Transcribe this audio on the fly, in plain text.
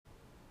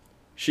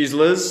She's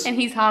Liz. And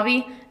he's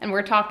Javi, and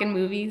we're talking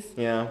movies.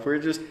 Yeah,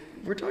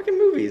 we're talking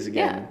movies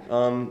again.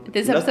 Yeah.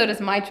 This episode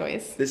is my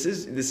choice. This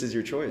is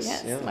your choice.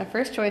 Yes. Yeah. My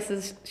first choice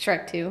is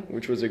Shrek 2.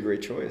 Which was a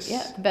great choice.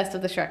 Yeah, the best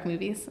of the Shrek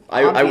movies.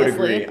 I would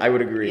agree. I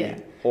would agree. Yeah.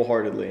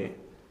 Wholeheartedly.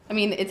 I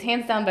mean, it's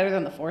hands down better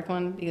than the fourth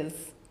one because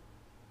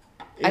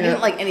Yeah. I didn't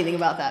like anything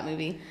about that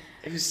movie.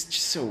 It was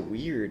just so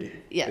weird.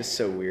 Yeah. It was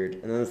so weird.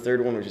 And then the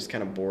third one was just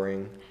kind of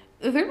boring.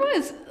 The third one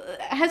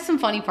has some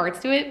funny parts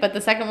to it, but the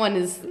second one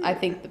is, I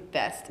think, the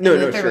best. No,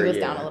 and the no, third sure, one goes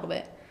yeah. down a little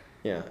bit.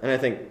 Yeah, and I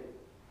think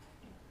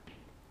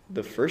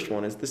the first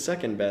one is the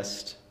second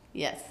best.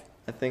 Yes.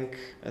 I think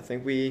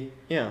we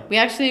We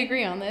actually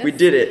agree on this. We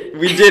did it.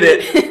 We did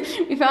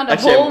it. We found a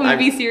Actually, whole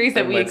movie series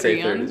that we might say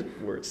agree third on.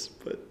 is worse,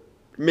 but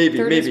maybe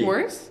Third maybe is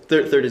worse?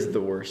 Third is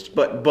the worst,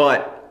 but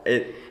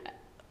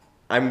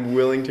I'm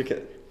willing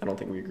to. I don't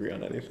think we agree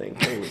on anything.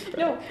 I think it was bad.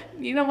 No,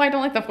 you know why I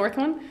don't like the fourth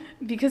one?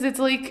 Because it's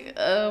like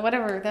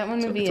whatever that one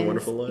movie It's a is.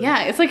 Wonderful Life.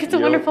 Yeah, it's like It's a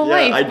Yep. Wonderful Yeah,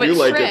 Life. I but do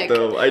like Shrek. it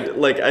though.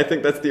 I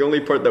think that's the only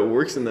part that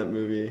works in that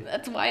movie.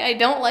 That's why I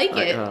don't like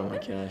it. Oh my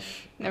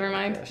gosh. Never Oh my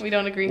mind. gosh. We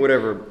don't agree.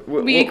 Whatever.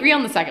 We agree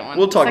on the second one.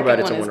 We'll talk The about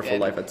second It's a one is Wonderful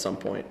good, Life at some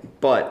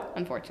point, but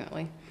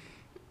Unfortunately.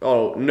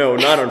 oh no,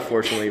 not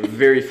unfortunately,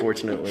 very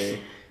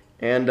fortunately.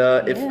 And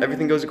if Yeah.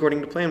 everything goes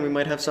according to plan, we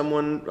might have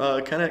someone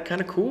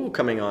kind of cool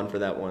coming on for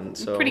that one.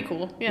 So Pretty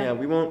cool. Yeah.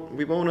 we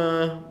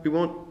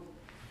won't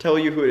tell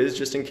you who it is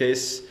just in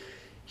case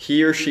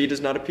he or she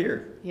does not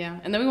appear. Yeah,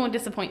 and then we won't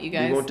disappoint you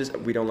guys.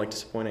 We don't like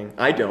disappointing.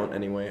 I don't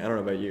anyway. I don't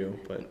know about you,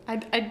 but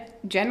I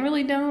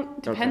generally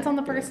don't. Depends Okay, on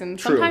the yeah. person.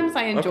 True. Sometimes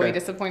I enjoy Okay.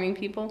 disappointing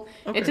people.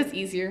 Okay. It's just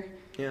easier.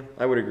 yeah,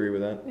 I would agree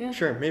with that. Yeah.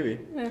 Sure, maybe.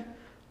 Yeah.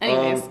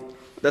 Anyways,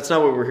 That's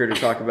not what we're here to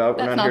talk about.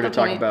 We're That's not here not to the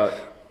talk point. about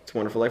It's a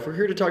Wonderful Life. We're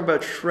here to talk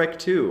about Shrek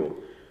 2.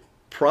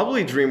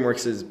 Probably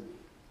DreamWorks'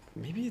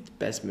 maybe its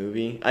best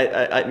movie.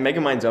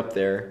 Megamind's up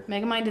there.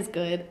 Megamind is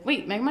good.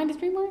 Wait, Megamind is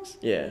DreamWorks?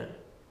 Yeah.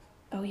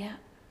 Oh yeah,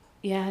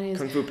 yeah it is.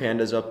 Kung Fu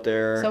Panda's up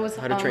there. So is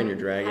How to Train Your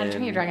Dragon. How to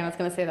Train Your Dragon. I was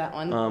gonna say that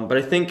one. But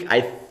I think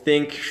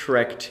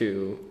Shrek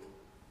 2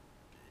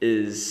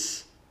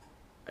 is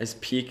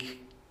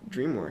peak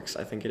DreamWorks.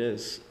 I think it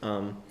is.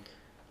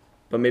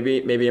 But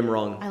maybe I'm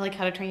wrong. I like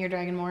How to Train Your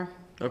Dragon more.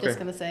 Okay. Just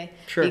gonna say.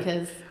 Sure.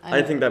 Because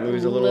I think that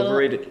movie's a little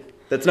overrated.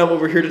 That's not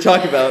what we're here to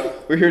talk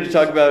about. We're here to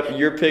talk about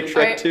your pick, Shrek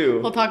Alright, 2.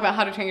 We'll talk about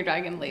How to Train Your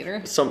Dragon later.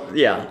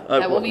 That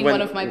That will be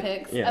one of my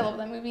picks. Yeah. I love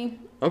that movie.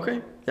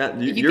 Okay. Yeah.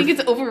 You think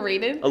it's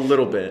overrated? a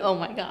little bit? Oh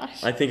my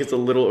gosh. I think it's a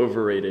little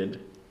overrated.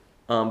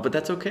 But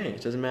that's okay.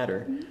 It doesn't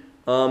matter.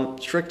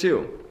 Shrek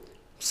 2.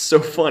 So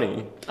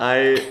funny.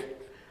 I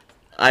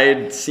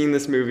had seen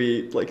this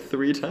movie like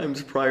 3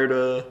 times prior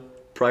to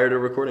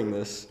recording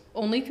this.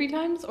 Only 3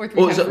 times or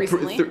 3 times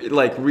recently?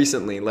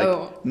 Recently.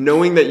 Oh.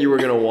 Knowing that you were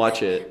going to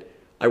watch it,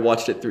 I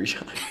watched it 3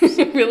 times.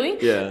 Really?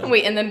 Yeah.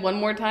 Wait, and then one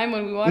more time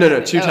when we watched No,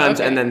 it? 2 times,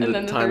 okay. and then the the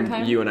third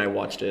time you and I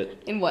watched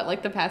it. In what,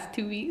 like the past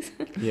 2 weeks?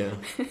 Yeah.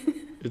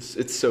 It's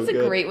so It's good.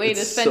 a great way to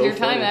It's spend so your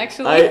time, funny.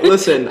 actually. I I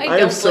have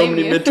don't so blame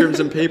many you. midterms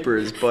and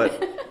papers,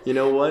 but you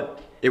know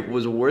what? It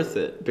was worth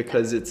it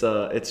because it's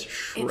Shrek. It's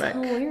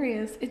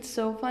hilarious. It's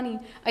so funny.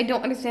 I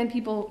don't understand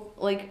people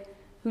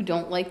who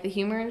don't like the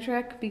humor in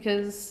Shrek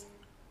because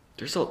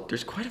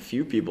There's quite a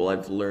few people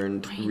I've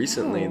learned I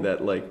recently know.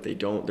 that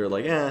they're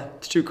like,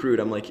 it's too crude.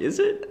 I'm like, is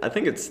it? I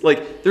think it's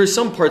there's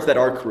some parts that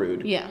are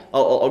crude. Yeah.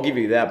 I'll give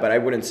you that, but I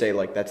wouldn't say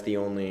that's the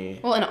only.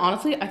 well, and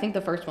honestly, I think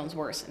the first one's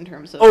worse in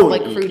terms of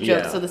crude yeah.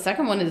 jokes. So the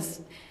second one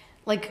is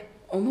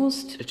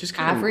almost It's just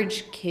kinda-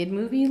 average kid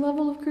movie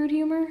level of crude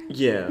humor.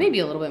 Yeah. Maybe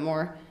a little bit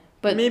more,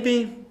 but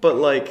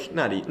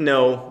not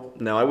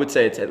no. I would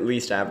say it's at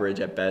least average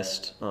at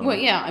best. well,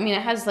 yeah. I mean,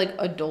 it has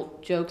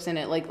adult jokes in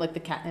it, like the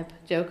catnip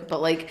joke, but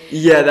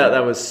Yeah,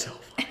 that was so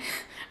funny.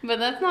 but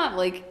that's not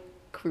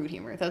crude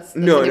humor. That's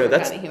No, a different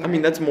that's. kind of humor. I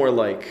mean, that's more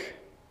like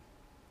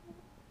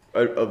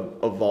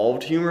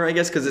evolved humor, I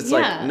guess, because it's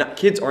Yeah.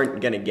 kids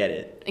aren't gonna get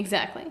it.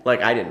 exactly.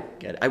 I didn't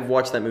get it. I've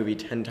watched that movie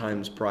 10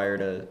 times prior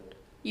to.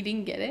 You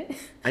didn't get it.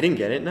 I didn't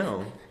get it.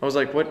 No, I was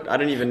like, what? I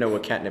didn't even know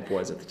what catnip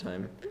was at the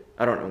time.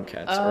 I don't own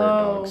cats or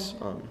Oh. dogs.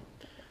 I'm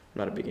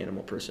not a big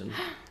animal person.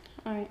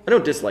 All right. I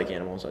don't dislike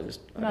animals. I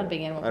just. I'm not a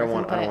big animal I don't person,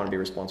 want. I don't but- want to be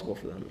responsible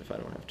for them if I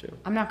don't have to.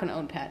 I'm not gonna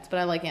own pets, but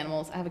I like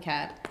animals. I have a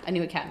cat. I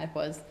knew what catnip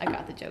was. I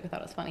got the joke. I thought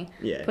it was funny.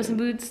 Yeah, Puss in yeah.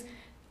 Boots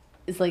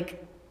is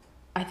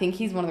I think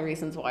he's one of the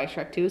reasons why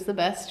Shrek 2 is the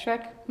best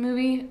Shrek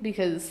movie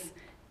because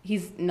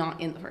he's not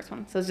in the first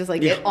one. So it's just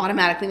Yeah. it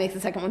automatically makes the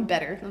second one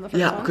better than the first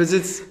Yeah, one. because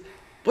it's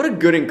what a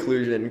good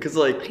inclusion. Because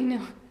I know.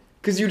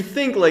 Because you'd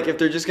think if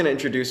they're just gonna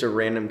introduce a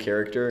random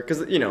character, because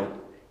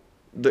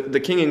the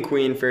king and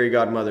queen, fairy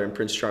godmother, and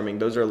Prince Charming,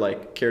 those are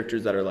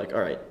characters that are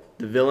all right,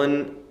 the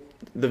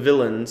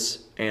villains,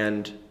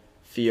 and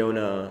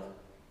Fiona,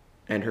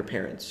 and her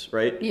parents,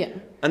 right? Yeah.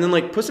 And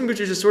then Puss in Boots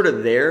is just sort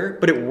of there,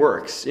 but it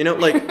works,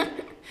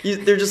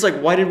 they're just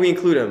why did we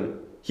include him?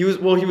 He was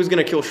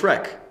gonna kill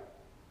Shrek.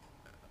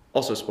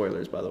 Also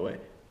spoilers, by the way.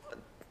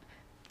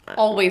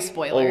 Always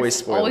spoilers. Always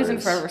spoilers. Always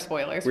and forever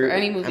spoilers for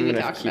any movie I'm you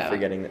gonna talk keep about.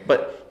 forgetting that,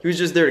 but he was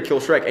just there to kill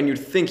Shrek, and you'd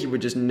think he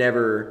would just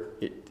never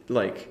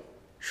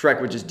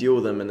Shrek would just deal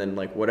with him, and then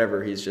like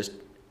whatever, he's just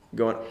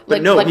going. But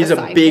Like- no, like he's a a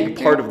side big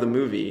character? part of the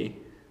movie.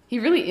 He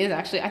really is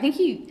actually. I think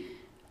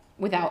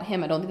without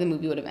him, I don't think the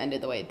movie would have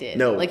ended the way it did.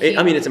 No, like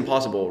I mean it's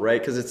impossible,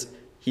 right? Because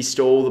he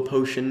stole the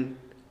potion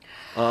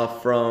for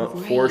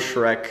Right.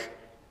 Shrek.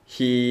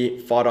 He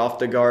fought off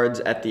the guards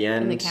at the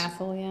end. in the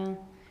castle, yeah.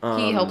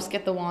 He Um, helps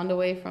get the wand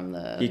away from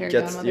the He fairy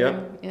gets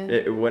godmother. yeah. Yeah.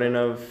 It wouldn't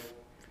have.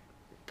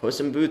 Puss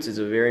in Boots is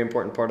a very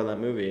important part of that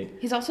movie.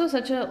 He's also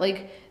such a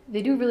like.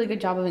 They do a really good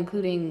job of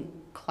including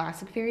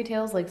classic fairy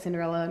tales like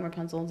Cinderella and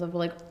Rapunzel and stuff,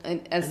 like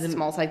as And then-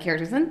 small side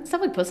characters, and stuff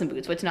like Puss in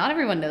Boots, which not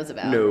everyone knows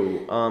about.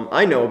 No,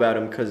 I know about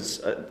him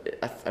because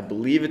I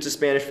believe it's a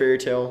Spanish fairy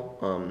tale.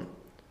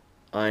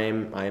 I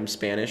am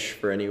Spanish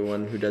for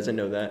anyone who doesn't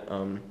know that.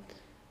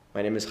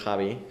 My name is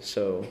Javi,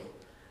 so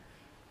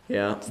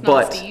yeah. It's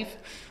but not Steve.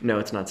 no,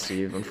 it's not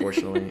Steve.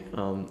 Unfortunately,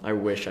 I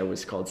wish I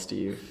was called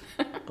Steve.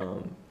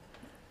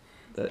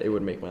 That it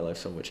would make my life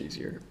so much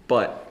easier.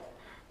 But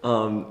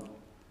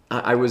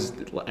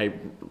I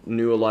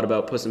knew a lot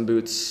about Puss in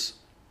Boots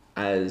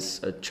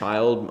as a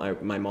child.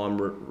 My mom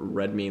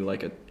read me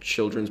like a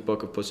children's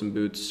book of Puss in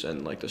Boots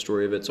and like the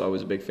story of it, so I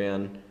was a big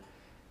fan.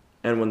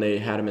 And when they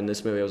had him in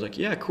this movie, I was like,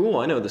 yeah, cool,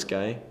 I know this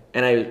guy.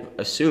 And I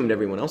assumed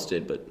everyone else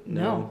did, but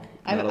no.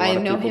 I not a lot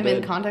of know people him in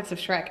did. context of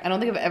Shrek. I don't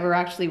think I've ever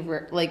actually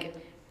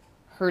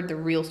heard the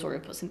real story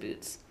of Puss in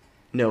Boots.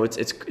 No,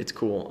 it's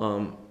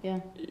cool.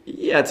 Yeah,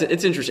 Yeah,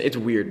 it's interesting. It's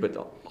weird, but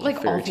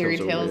Like all fairy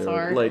tales weird.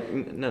 are. Like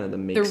none of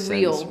them make they're sense.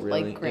 real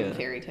really. like great Yeah.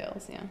 fairy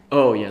tales. Yeah,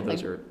 Oh yeah, Like-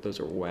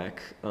 those are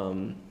whack. they're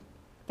fun.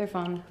 They're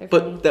funny.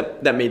 But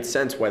that made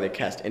sense why they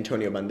cast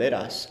Antonio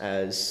Banderas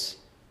as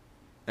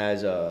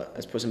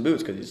Puss in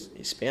Boots because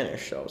he's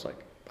Spanish. So I was like,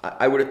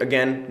 I would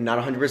again not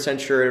 100%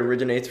 sure it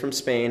originates from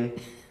Spain,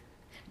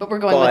 But we're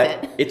going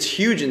but with it. it's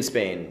huge in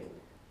Spain.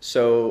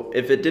 So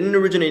if it didn't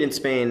originate in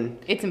Spain,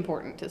 It's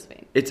important to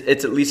Spain. it's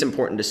at least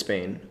important to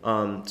Spain.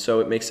 So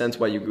it makes sense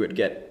why you would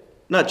get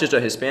not just a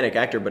Hispanic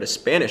actor, but a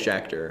Spanish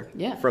actor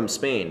Yeah. from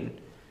Spain,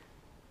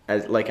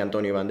 as like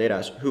Antonio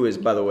Banderas, who is,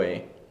 by the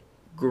way,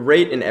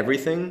 great in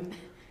everything,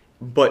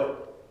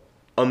 but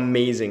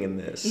amazing in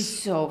this. He's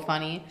so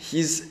funny.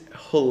 He's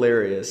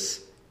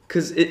hilarious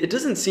because it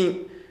doesn't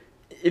seem.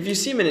 If you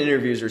see him in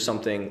interviews or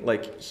something,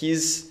 like he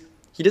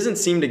doesn't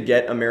seem to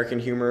get American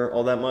humor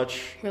all that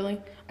much.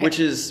 Really. Which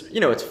is,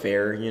 it's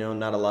fair,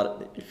 not a lot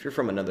of, if you're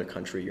from another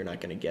country, you're not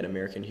going to get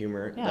American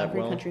humor Yeah, that every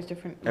well. country's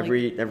different. Like,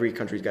 Every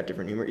country's got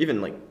different humor, even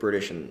like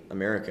British and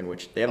American,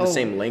 which they have the Oh,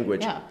 same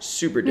language, yeah.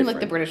 super I mean, different. like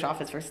the British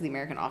office versus the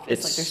American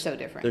office, like they're so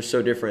different. They're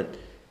so different.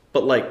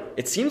 But like,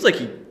 it seems like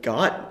he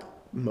got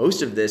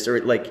most of this, or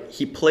like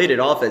he played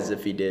it off as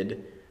if he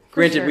did.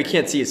 Granted, we sure.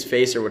 can't see his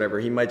face or whatever.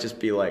 He might just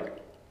be like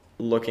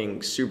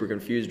looking super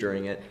confused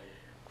during it.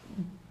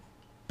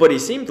 But he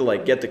seemed to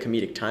like get the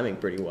comedic timing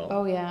pretty well.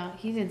 Oh yeah,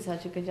 he did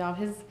such a good job.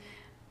 His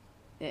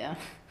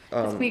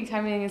Um, comedic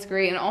timing is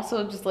great, and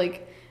also just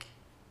like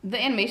the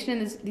animation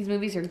in these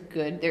movies are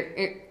good.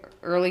 They're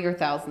earlier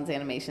thousands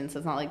animation, so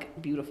it's not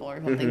like beautiful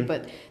or something. Mhm.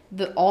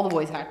 But all the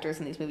voice actors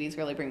in these movies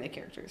really bring the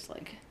characters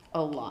like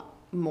a lot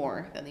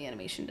more than the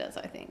animation does,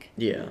 I think.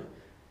 Yeah.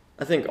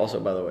 I think also,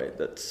 by the way,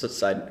 that's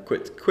a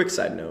quick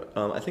side note.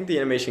 I think the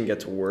animation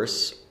gets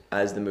worse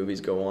as the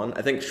movies go on.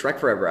 I think Shrek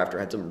Forever After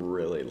had some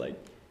really like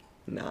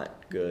not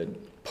good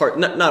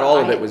not all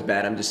of it was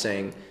bad. I'm just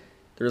saying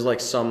there's like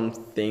some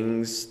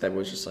things that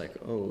was just like,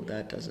 oh,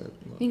 that doesn't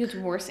You look. think it's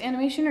worse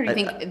animation, or do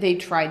you think they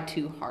tried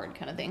too hard,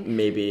 kind of thing?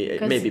 Maybe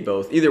 'Cause-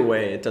 both. Either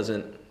way, it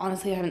doesn't.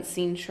 Honestly, I haven't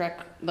seen Shrek,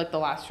 like the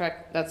last Shrek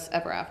that's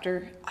ever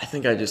after. I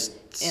think I just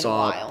In a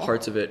saw while.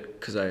 parts of it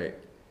because it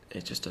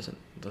just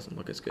doesn't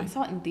look as good. I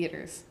saw it in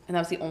theaters, and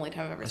that was the only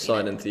time I've ever I seen saw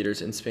it in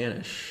theaters in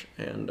Spanish,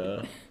 and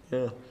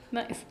yeah.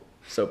 Nice.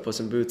 So Puss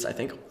in Boots, I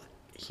think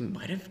he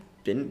might have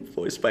been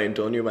voiced by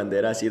Antonio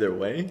Banderas either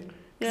way. 'Cause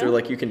Yeah. they're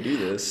like, you can do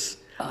this.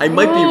 I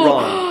might be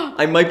wrong.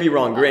 I might be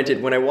wrong.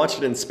 Granted, when I watched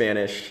it in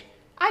Spanish,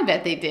 I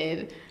bet they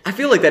did. I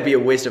feel like that'd be a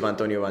waste of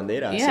Antonio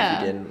Banderas Yeah. if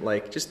he didn't.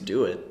 Like, just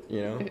do it,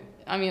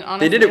 I mean,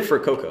 honestly, They did it for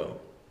Coco.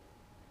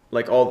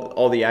 Like,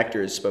 all the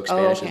actors spoke Oh,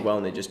 Spanish okay. as well,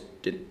 and they just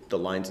did the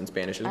lines in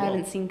Spanish as I well.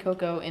 haven't seen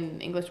Coco in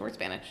English or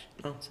Spanish.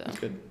 Oh, so. that's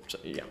good. So,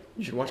 yeah,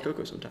 you should watch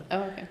Coco sometime.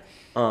 Oh, okay.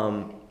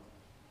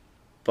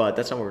 But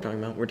that's not what we're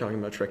talking about. We're talking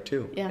about Shrek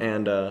 2. Yeah.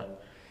 And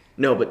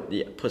no, but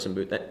yeah, Puss in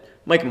Boots.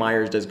 Mike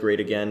Myers does great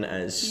again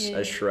as Yeah.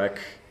 Shrek.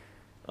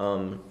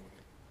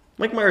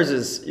 Mike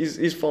Myers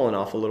he's fallen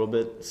off a little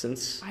bit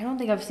since. I don't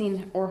think I've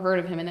seen or heard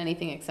of him in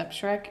anything except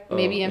Shrek.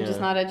 Maybe I'm just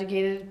yeah. not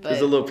educated, but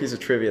There's a little piece of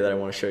trivia that I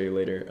want to show you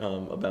later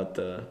about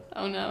the.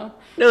 oh no.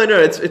 No,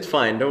 it's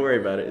fine. Don't worry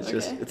about it. It's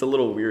just Okay. it's a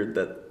little weird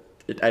that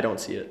I don't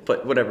see it,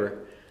 but whatever.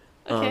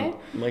 Okay.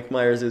 Mike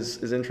Myers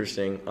is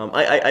interesting.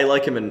 I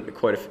like him in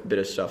quite a bit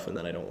of stuff, and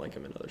then I don't like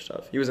him in other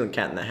stuff. He was in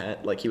Cat in the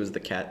Hat, like he was the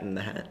cat in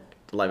the hat,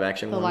 the live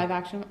action The one. live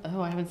action?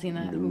 Oh, I haven't seen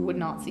that. No. Would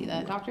not see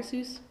that. Dr.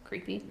 Seuss?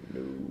 Creepy.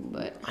 No,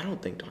 But I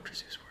don't think Dr.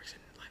 Seuss works in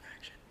live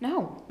action.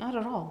 no, not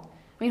at all.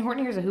 I mean,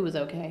 Horton Hears a Who was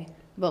okay,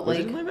 but Was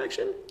like, it in live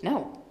action?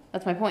 no,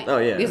 that's my point. Oh,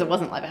 yeah. Because it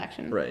wasn't live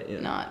action. Right, yeah.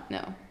 Not,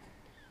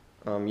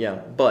 no. Yeah,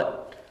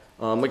 but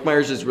Mike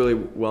Myers is really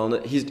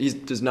he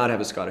does not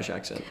have a Scottish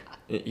accent.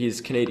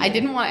 He's Canadian. I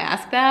didn't want to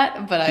ask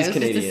that, but He's I was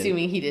Canadian. just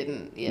assuming he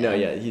didn't. Yeah. No,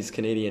 yeah, he's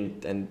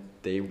Canadian, and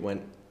they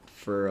went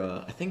for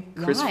I think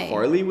Chris Why?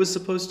 Farley was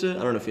supposed to.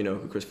 I don't know if you know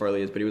who Chris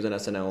Farley is, but he was on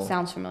SNL.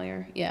 Sounds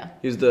familiar. Yeah.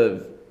 He was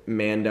the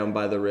Van down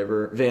by the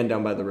river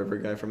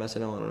guy from SNL. I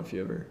don't know if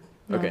you ever.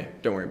 No. Okay,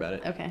 don't worry about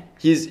it. Okay.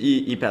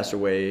 He passed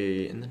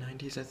away in the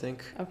 90s, I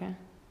think. Okay.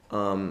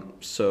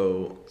 So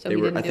So they he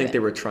were. didn't I do think it. they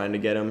were trying to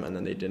get him, and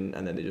then they didn't,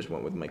 and then they just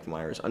went with Mike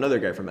Myers, another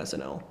guy from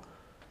SNL.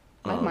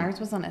 Mike Myers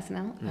was on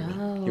SNL.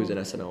 Oh. He was an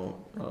SNL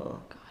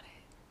Got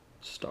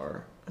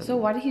star. it. So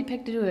why did he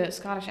pick to do a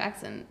Scottish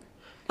accent?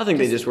 I think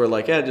they just were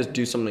like, yeah, just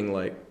do something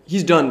like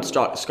he's done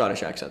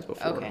Scottish accents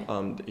before. Okay.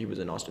 He was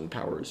in Austin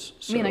Powers.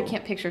 So. I mean, I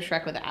can't picture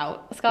Shrek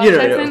without a Scottish no,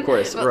 accent. of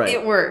course, but right.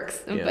 It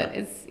works, Yeah. but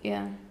it's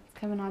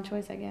kind of an odd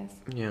choice, I guess.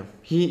 Yeah,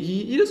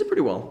 he does it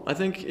pretty well. I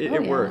think it Yeah.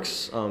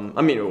 works. I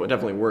mean, it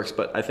definitely works,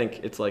 but I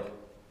think it's like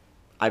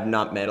I've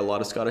not met a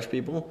lot of Scottish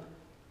people,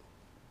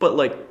 but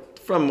like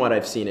from what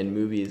I've seen in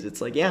movies,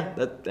 it's like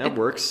that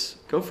works.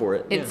 Go for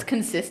it. It's yeah.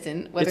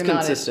 consistent, whether It's or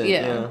not consistent.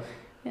 yeah.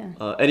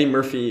 Eddie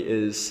Murphy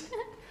is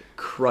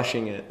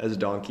crushing it as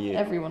Donkey.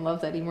 Everyone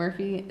loves Eddie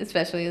Murphy,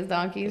 especially as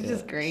Donkey. He's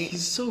just great.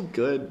 He's so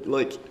good.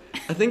 Like,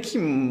 I think he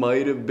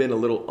might have been a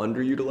little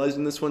underutilized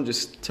in this one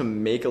just to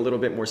make a little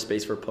bit more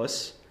space for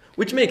Puss,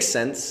 which makes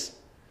sense.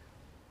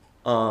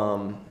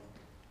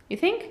 You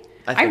think?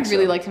 I I think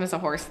really so. liked him as a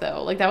horse,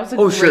 though. Like that was a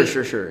Oh, great,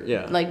 sure.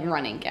 Yeah. like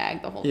running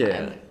gag the whole Yeah.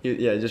 time. He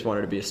just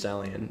wanted to be a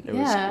stallion. It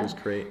Yeah. was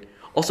great.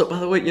 Also, by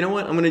the way, you know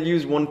what? I'm going to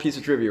use one piece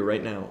of trivia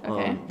right now.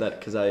 Okay.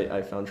 Because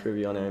I found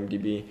trivia on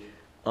IMDb.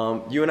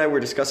 You and I were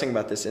discussing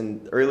about this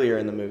earlier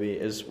in the movie,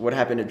 is what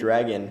happened to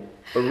Dragon.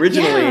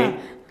 Originally, Yeah.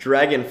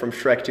 Dragon from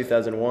Shrek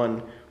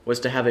 2001 was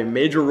to have a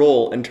major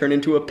role and turn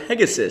into a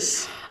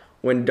Pegasus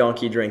when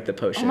Donkey drank the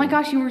potion. Oh my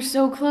gosh, you were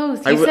so close.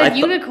 I You w- said I thought-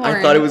 unicorn.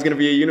 I thought it was going to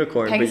be a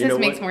unicorn, but Pegasus you know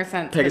makes what? more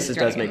sense than Pegasus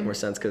does make dragon. more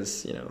sense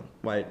because,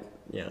 why,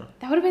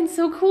 That would have been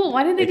so cool.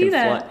 Why didn't they They do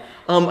can that?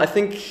 fly. I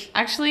think...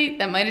 Actually,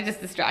 that might have just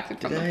distracted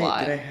from the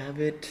plot. Did I have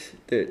it?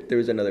 There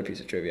was another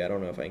piece of trivia. I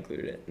don't know if I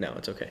included it. No,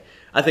 it's okay.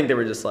 I think they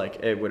were just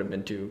like, it would have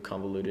been too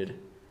convoluted.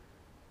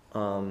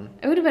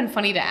 It would have been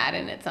funny to add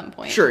in at some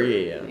point. Sure,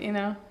 yeah. You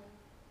know?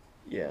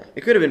 Yeah.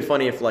 It could have been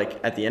funny if, like,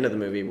 at the end of the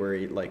movie where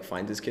he, like,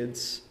 finds his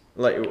kids,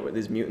 like,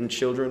 his mutant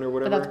children or But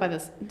whatever. that's by the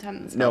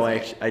time the No,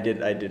 spell's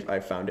out. I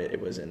found it.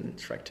 It was in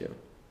Shrek 2.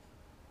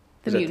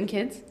 The is that- mutant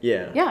kids?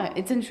 Yeah. Yeah,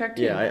 it's in Shrek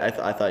 2. Yeah,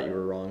 I thought you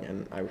were wrong,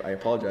 and I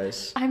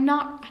apologize. I'm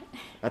not.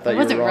 I thought you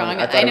wasn't were wrong. wrong.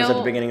 I thought I it was at the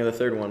know- beginning of the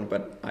third one,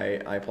 but I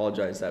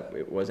apologize that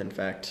it was in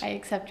fact. I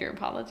accept your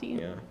apology.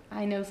 Yeah.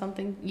 I know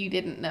something you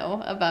didn't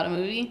know about a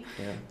movie.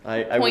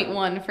 Yeah. Point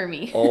one for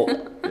me.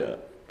 Yeah.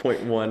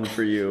 0.1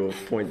 for you,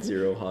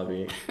 0.0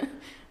 hobby.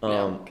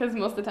 Because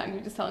most of the time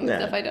you're just telling me Nah.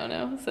 stuff I don't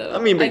know. So I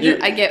mean, but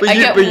I get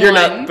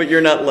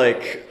you're not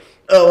like,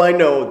 oh, I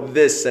know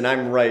this and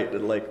I'm right.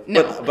 Like,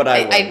 No, but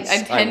I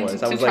tend was.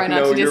 to I was try like,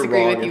 not no, to you're disagree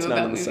wrong. with you It's not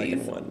about in the movies.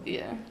 second one.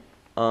 Yeah.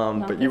 But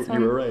Not you this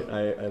were one.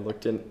 right. I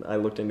looked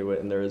into it,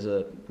 and there is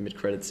a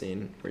mid-credit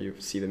scene where you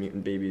see the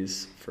mutant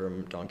babies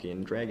from Donkey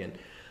and Dragon.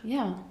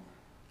 Yeah.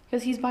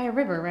 Because he's by a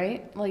river,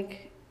 right?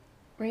 Like,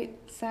 right?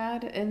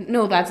 Sad? And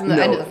no, that's in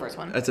the end of the first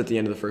one. That's at the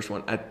end of the first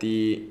one. At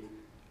the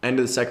end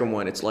of the second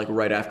one, it's like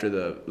right after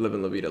the Live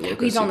and La Vida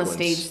Loca He's on the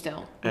sequence. stage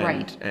still. And,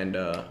 Right. And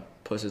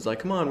Puss is like,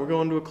 come on, we're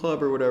going to a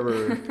club or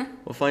whatever.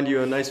 We'll find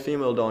you a nice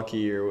female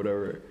donkey or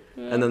whatever.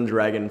 And then the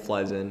dragon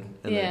flies in.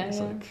 And Yeah, then it's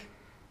yeah. like...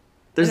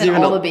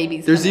 then all the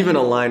babies There's come even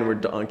in. a line where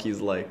Donkey's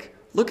like,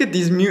 look at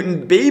these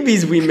mutant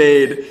babies we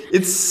made.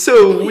 It's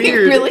so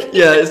weird. Really?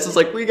 Yeah, it's just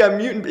like, we got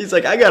mutant... He's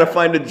like, I gotta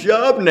find a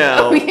job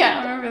now. Oh,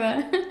 yeah, I remember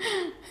that.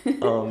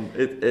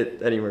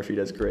 Eddie Murphy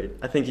does great.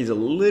 I think he's a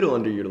little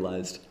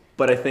underutilized.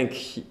 But I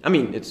think...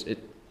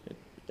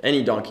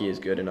 any donkey is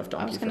good enough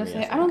donkey I was for going me.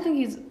 to say, I don't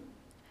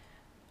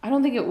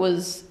think it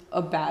was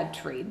a bad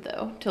trade,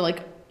 though, to,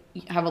 like,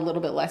 have a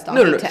little bit less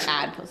donkey No. to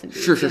add Puss in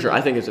Boots. Sure. I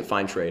think it's a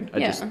fine trade.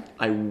 Yeah.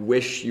 I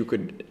wish you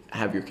could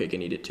have your cake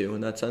and eat it too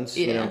in that sense.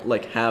 You Yeah. know,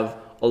 like have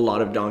a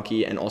lot of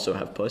donkey and also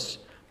have Puss.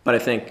 But I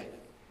think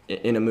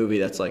in a movie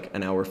that's like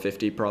an hour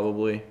 50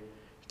 probably,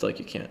 it's like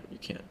you can't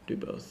do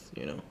both,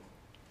 you know.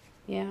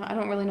 Yeah, I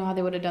don't really know how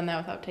they would have done that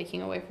without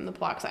taking away from the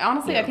plot. 'Cause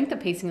honestly, I Yeah. think the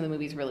pacing of the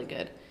movie is really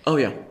good. Oh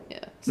yeah,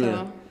 Yeah. So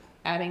Yeah.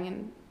 adding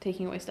and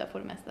taking away stuff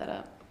would have messed that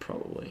up.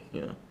 probably,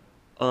 yeah.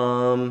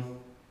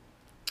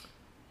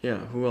 Yeah,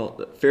 who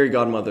else? Fairy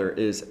Godmother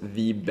is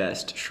the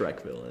best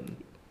Shrek villain.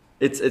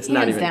 It's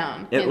not Hands even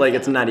down, It, hands like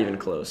it's down. not even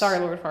close. Sorry,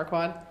 Lord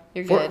Farquaad.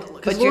 You're For- good. 'cause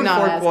But you're Lord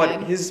not as Farquaad,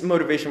 good. his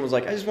motivation was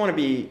like, I just want to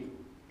be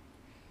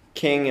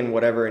king and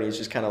whatever, and he's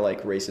just kind of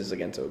like races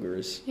against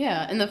ogres.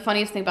 Yeah, and the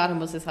funniest thing about him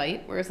was his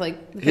height, whereas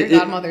like the Fairy It-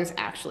 Godmother's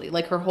actually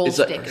like her whole It's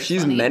shtick like is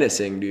she's funny.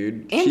 menacing,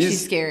 dude. And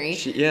she's scary.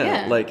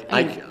 Yeah, like I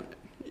I, mean,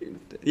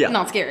 yeah.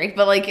 Not scary,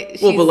 but like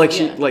she's, Well, but like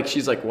yeah.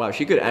 she's like, wow,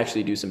 she could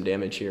actually do some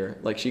damage here.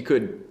 Like she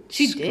could.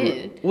 She screw-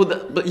 did. Well,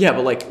 but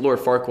like Lord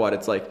Farquaad,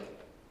 it's like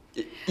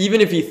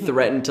even if he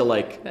threatened to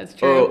like, That's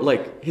true. or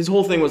like his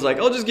whole thing was like,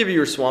 I'll just give you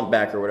your swamp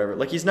back or whatever.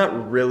 Like he's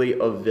not really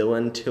a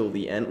villain till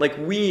the end. Like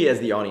we as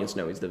the audience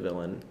know he's the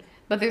villain.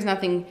 But there's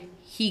nothing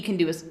he can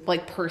do as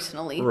like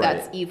personally Right.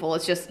 that's evil.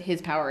 It's just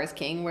his power as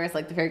king. Whereas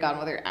like the fairy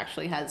godmother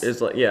actually has. It's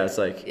like it's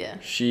like Yeah.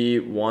 she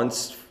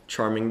wants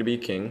Charming to be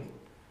king,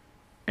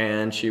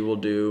 and she will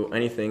do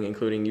anything,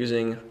 including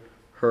using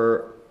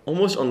her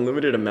almost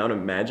unlimited amount of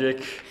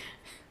magic.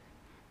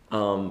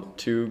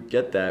 To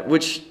get that,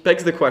 which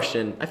begs the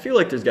question. I feel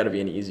like there's got to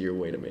be an easier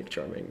way to make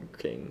Charming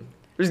king.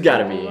 There's got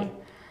to be.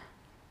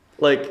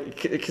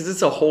 Like, because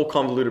it's a whole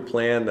convoluted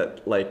plan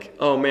that, like,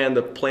 oh man,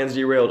 the plan's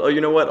derailed. Oh, you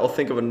know what? I'll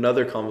think of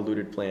another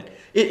convoluted plan.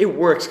 It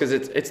works because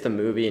it's the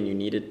movie and you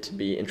need it to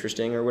be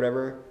interesting or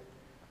whatever.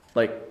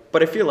 Like,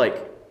 but I feel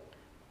like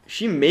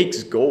she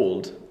makes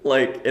gold.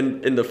 Like,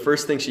 in the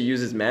first thing she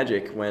uses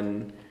magic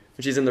when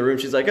she's in the room,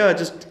 she's like, oh,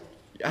 just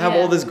have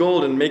all this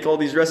gold and make all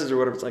these dresses or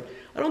whatever. It's like,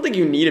 I don't think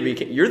you need to be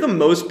king. You're the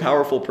most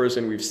powerful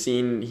person we've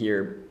seen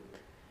here,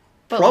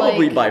 But,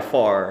 probably like- by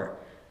far.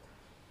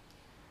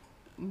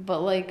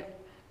 But like,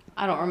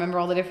 I don't remember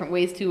all the different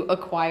ways to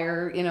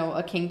acquire,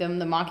 a kingdom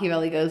that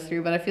Machiavelli goes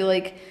through. But I feel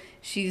like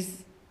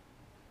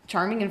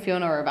Charming and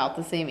Fiona are about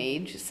the same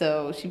age,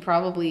 so she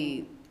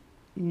probably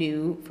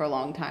knew for a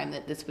long time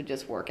that this would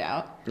just work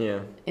out.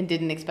 Yeah. And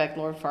didn't expect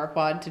Lord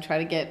Farquaad to try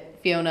to get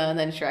Fiona and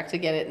then Shrek to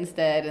get it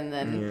instead, and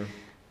then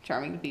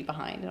Charming to be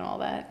behind and all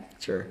that.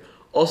 Sure.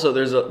 Also,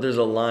 there's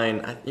a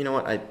line. You know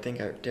what?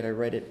 Did I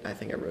write it? I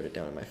think I wrote it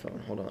down on my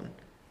phone. Hold on.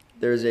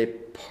 There's a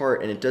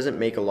part, and it doesn't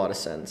make a lot of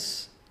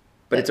sense,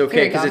 but it's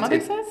okay because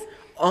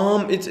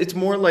it's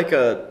more like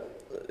a.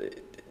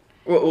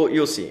 Well,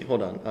 you'll see.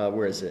 Hold on.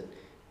 Where is it?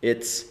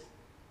 It's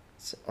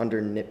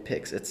under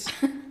nitpicks. It's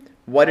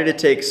why did it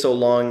take so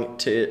long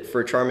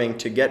for Charming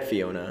to get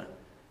Fiona?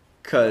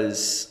 Get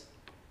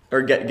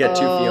to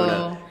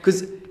Fiona?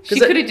 Because she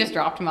could have just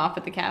dropped him off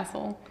at the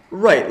castle.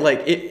 Right,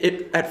 like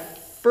it at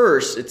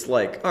first it's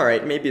like, all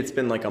right, maybe it's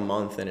been like a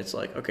month and it's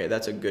like, okay,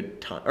 that's a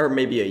good time, or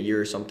maybe a year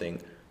or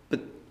something.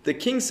 But the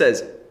king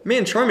says,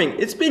 man, Charming,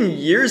 it's been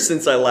years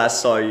since I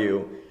last saw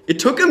you. It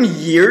took him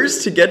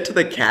years to get to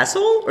the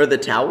castle or the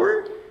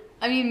tower?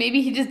 I mean,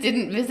 maybe he just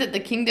didn't visit the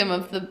kingdom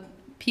of the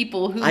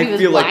people who he I was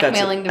feel like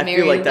blackmailing to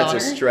marry his daughter.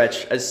 that's a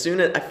stretch. As soon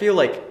as I feel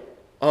like,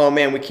 oh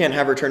man, we can't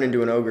have her turn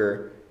into an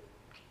ogre.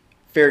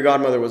 Fairy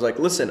godmother was like,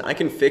 listen, I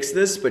can fix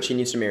this, but she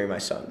needs to marry my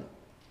son.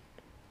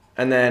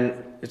 And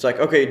then it's like,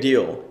 okay,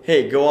 deal.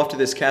 Hey, go off to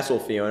this castle,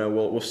 Fiona.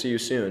 We'll see you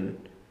soon.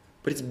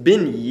 But it's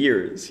been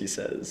years, he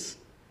says.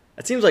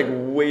 That seems like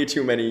way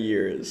too many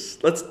years.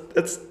 That's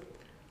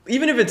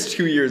even if it's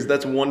 2 years,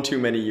 that's one too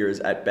many years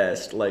at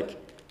best. Like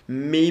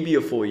maybe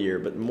a full year,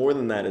 but more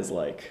than that is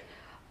like.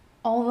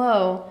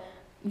 Although,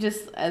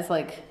 just as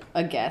like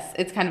a guess,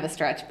 it's kind of a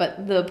stretch,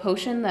 but the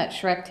potion that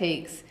Shrek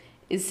takes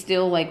is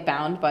still like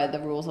bound by the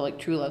rules of like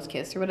True Love's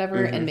Kiss or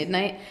whatever and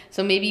Midnight.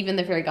 So maybe even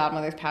the fairy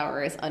godmother's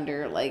power is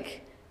under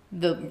like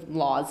the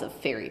laws of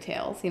fairy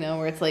tales,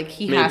 where it's like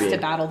he has to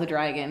battle the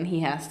dragon, he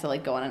has to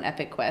like go on an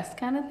epic quest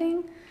kind of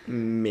thing.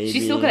 Maybe.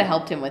 She still could have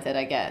helped him with it,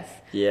 I guess.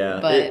 Yeah.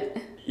 But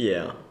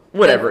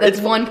whatever.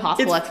 That's one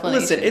possible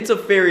explanation. Listen, it's a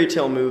fairy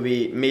tale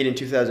movie made in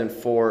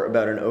 2004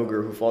 about an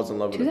ogre who falls in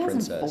love with a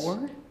princess.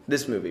 2004?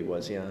 This movie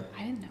was, yeah.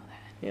 I didn't know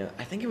that. Yeah,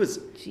 I think it was,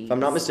 if I'm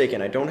not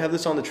mistaken, I don't have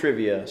this on the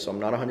trivia, so I'm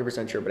not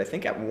 100% sure, but I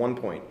think at one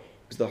point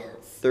it was the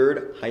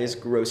third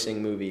highest grossing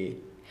movie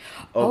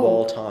of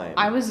all time.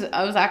 I was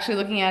actually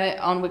looking at it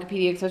on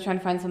Wikipedia because I was trying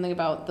to find something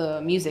about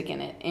the music in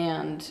it,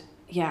 and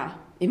yeah,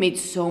 it made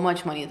so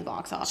much money at the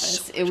box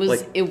office. It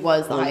was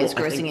the highest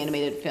grossing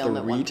animated film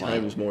at one point. 3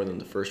 times more than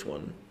the first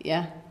one.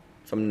 Yeah.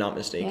 If I'm not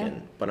mistaken, Yeah.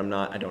 but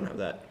I don't have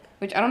that.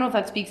 Which I don't know if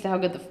that speaks to how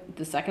good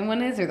the second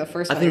one is or the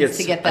first one think is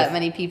to get that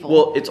many people.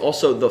 Well, it's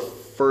also the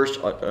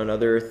first,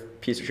 another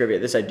piece of trivia,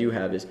 this I do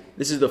have, is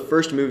this is the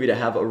first movie to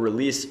have a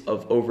release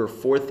of over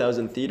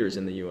 4,000 theaters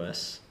in the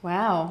U.S.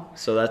 Wow.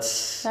 So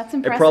that's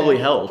impressive. It probably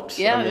helped.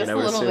 Yeah, I mean, just I a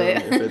would little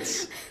assume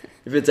bit.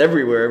 if it's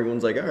everywhere,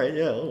 everyone's like, all right,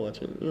 yeah, I'll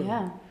watch it.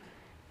 Yeah.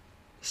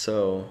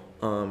 So,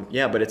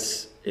 but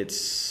it's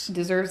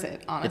deserves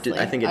it, honestly.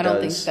 I think it I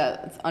don't does. think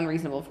that it's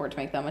unreasonable for it to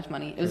make that much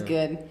money. It was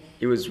good.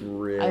 It was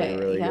really,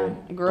 really good.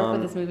 I grew up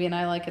with this movie and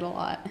I like it a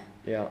lot.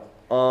 Yeah.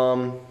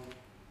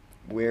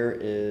 Where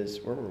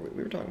were we?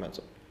 We were talking about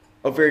something.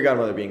 Oh, Fairy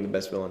Godmother being the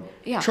best villain.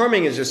 Yeah.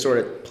 Charming is just sort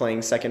of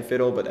playing second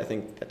fiddle, but I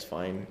think that's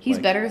fine. He's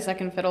better as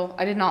second fiddle.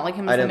 I did not like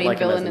him as the main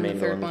villain in the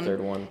third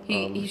one.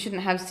 He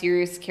shouldn't have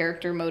serious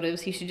character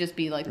motives. He should just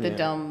be like the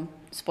dumb,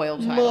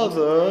 spoiled child.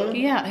 Mother.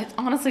 Yeah,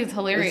 it's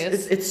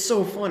hilarious. It's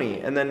so funny.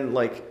 And then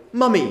like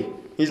Mummy,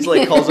 he's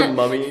like calls him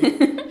Mummy.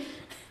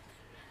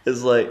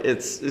 It's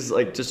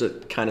like just a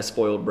kind of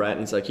spoiled brat,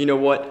 and he's like, you know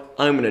what?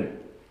 I'm gonna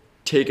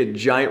take a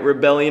giant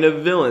rebellion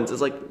of villains.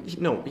 It's like,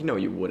 no,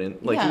 you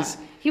wouldn't. Like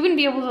he wouldn't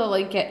be able to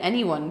like get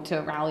anyone to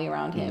rally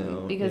around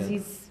him because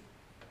he's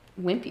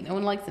wimpy. No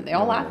one likes him. They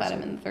all laugh at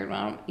him in the third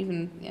one.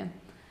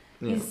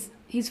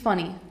 He's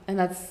funny, and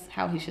that's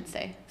how he should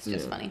stay. It's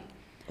just funny.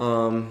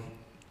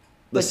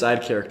 The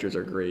side characters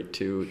are great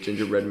too.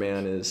 Gingerbread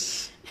Man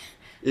is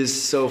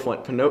is so fun.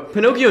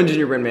 Pinocchio and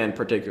Gingerbread Man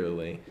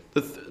particularly.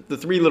 The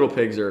three little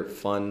pigs are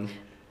fun.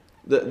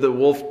 The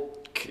wolf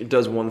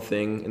does one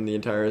thing in the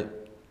entire.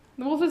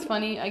 The wolf is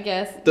funny, I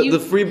guess. The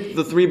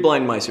three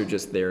blind mice are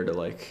just there to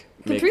like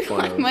the make three fun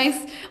blind of.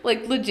 mice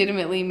like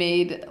legitimately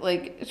made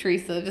like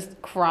Teresa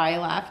just cry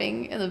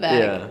laughing in the back.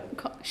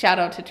 Yeah. Shout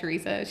out to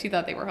Teresa. She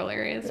thought they were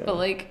hilarious, Yeah. but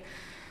like.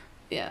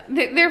 Yeah,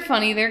 they're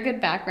funny. They're good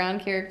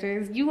background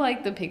characters. You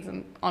like the pigs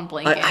on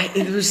Blanket.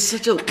 It was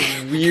such a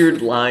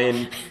weird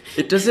line.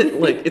 It doesn't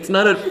like it's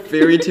not a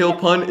fairy tale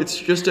pun. It's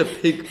just a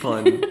pig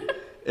pun,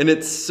 and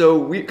it's so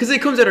weird because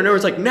it comes out of nowhere.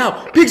 It's like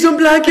now pigs on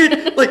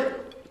blanket. Like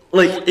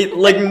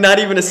not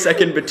even a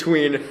second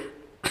between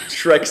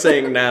Shrek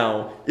saying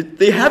now.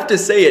 They have to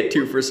say it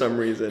too for some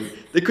reason.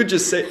 They could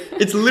just say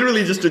it's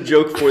literally just a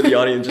joke for the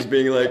audience, just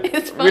being like,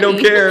 we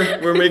don't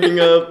care. We're making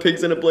a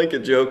pigs in a blanket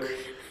joke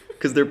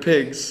because they're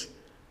pigs.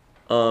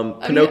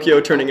 Pinocchio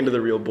turning into the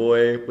real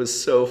boy was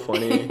so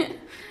funny.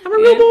 I'm a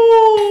real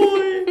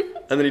boy,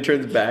 and then he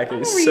turns back and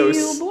he's so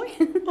real boy.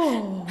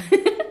 oh,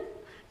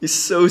 he's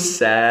so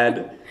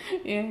sad.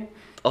 Yeah.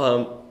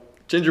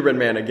 Gingerbread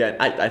Man again.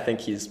 I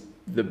think he's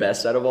the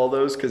best out of all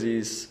those because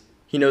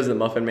he knows the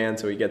Muffin Man,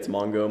 so he gets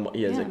Mongo.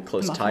 He has a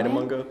close tie to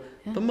Mongo.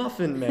 Yeah. The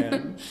Muffin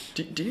Man.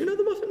 Do you know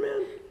the Muffin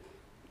Man?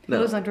 No.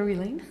 Who was on Drury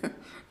Lane?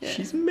 Yeah.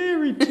 She's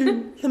married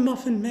to the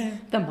Muffin Man.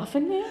 The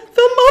Muffin Man?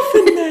 The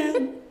Muffin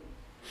Man.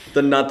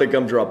 The not the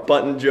gumdrop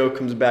button joke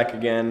comes back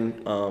again,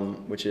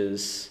 which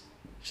is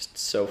just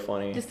so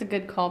funny. Just a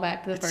good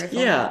callback to the first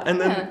one. Yeah,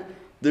 and then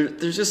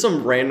there's just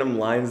some random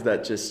lines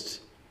that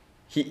just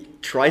he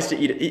tries to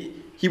eat it.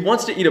 He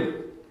wants to eat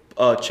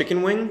a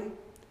chicken wing,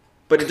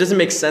 but it doesn't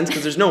make sense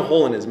because there's no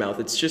hole in his mouth.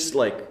 It's just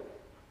like.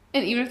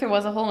 And even if there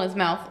was a hole in his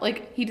mouth,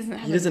 like he doesn't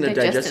have a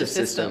digestive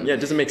system. Yeah, it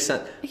doesn't make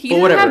sense. He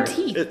doesn't have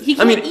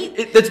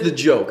teeth. That's the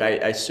joke. I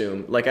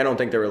assume. Like I don't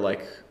think they were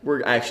like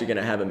we're actually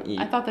gonna have him eat.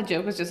 I thought the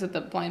joke was just that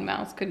the blind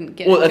mouse couldn't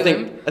get. Well, I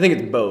think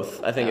it's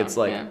both. I think it's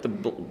like the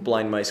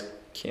blind mice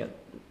can't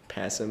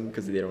pass him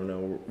because they don't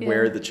know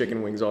where the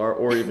chicken wings are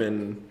or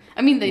even.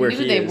 I mean, they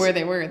knew where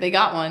they were. They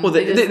got one. Well,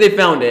 they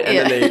found it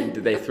and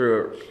then they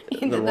threw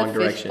it in the wrong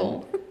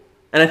direction.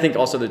 And I think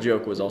also the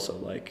joke was also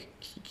like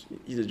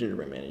he's a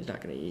gingerbread man. He's not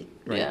gonna eat,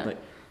 right? Yeah. Like,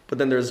 but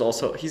then there's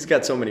also he's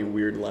got so many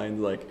weird lines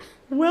like,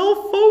 "Well,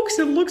 folks,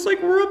 it looks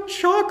like we're up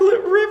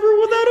Chocolate River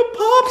without a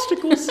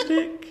popsicle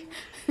stick."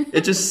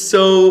 It's just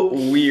so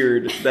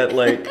weird that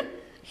like,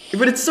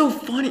 but it's so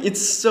funny.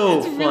 It's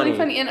funny. Really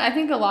funny, and I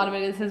think a lot of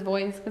it is his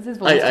voice because his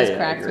voice just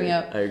cracks me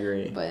up. I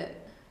agree. But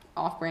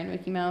off-brand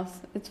Mickey Mouse,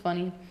 it's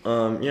funny.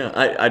 Yeah,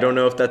 I don't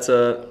know if that's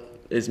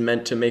is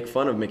meant to make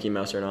fun of Mickey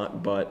Mouse or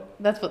not, but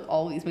that's what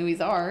all these movies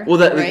are. Well,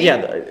 right?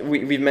 Yeah,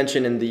 we've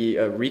mentioned in the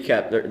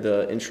recap,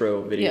 the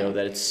intro video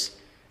that it's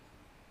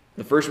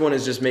the first one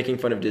is just making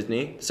fun of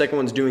Disney. The second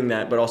one's doing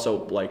that, but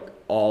also like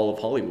all of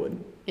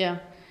Hollywood. Yeah.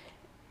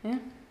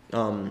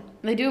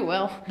 They do it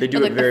well. They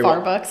do it very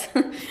well.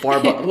 Farbucks.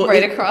 Well,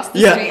 right across the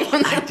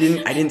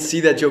street. I didn't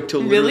see that joke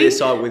till literally I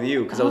saw it with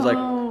you because I was like,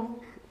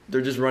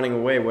 they're just running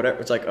away. Whatever.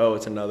 It's like,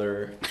 it's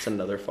another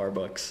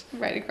Farbucks.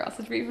 Right across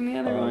the street from the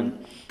other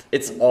one.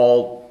 It's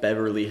all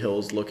Beverly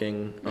Hills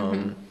looking.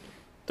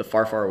 The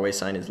Far Far Away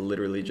sign is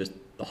literally just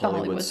the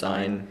Hollywood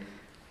sign.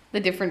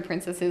 The different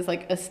princesses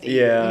like estate.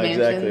 Yeah, mansions.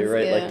 Exactly.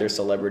 Right, like they're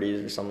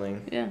celebrities or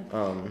something. Yeah.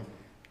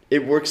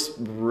 It works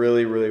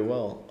really, really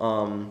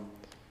well.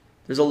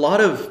 There's a lot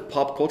of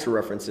pop culture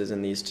references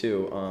in these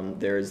too.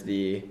 There's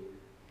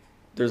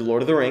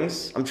Lord of the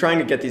Rings. I'm trying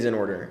to get these in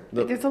order.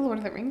 There's a Lord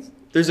of the Rings?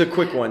 There's a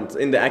quick one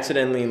in the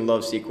Accidentally in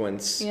Love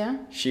sequence. Yeah.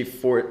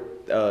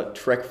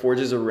 Trek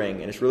forges a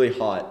ring and it's really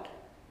hot,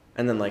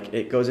 and then like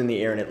it goes in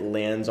the air and it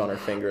lands on her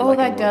finger. Oh, like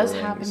that does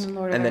happen in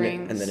Lord of the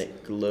Rings. And then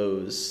it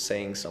glows,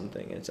 saying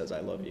something, and it says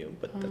 "I love you,"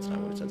 but that's not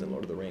what it says in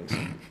Lord of the Rings.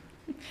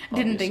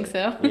 Didn't think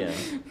so.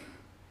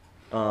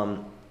 Yeah.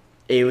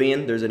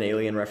 Alien. There's an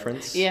Alien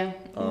reference. Yeah.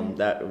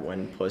 That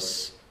when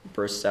Puss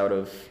bursts out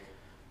of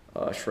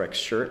Shrek's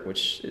shirt,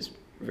 which is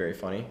very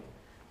funny.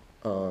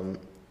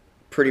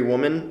 Pretty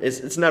Woman.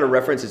 It's not a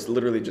reference. It's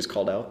literally just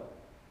called out.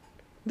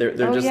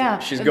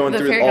 She's going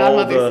through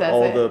all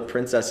the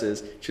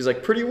princesses. She's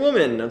like, "Pretty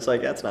woman." And it's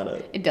like, that's not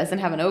a. It doesn't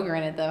have an ogre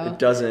in it though. It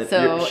doesn't.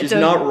 So she's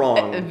not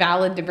wrong.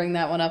 Valid to bring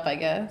that one up, I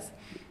guess.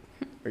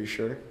 Are you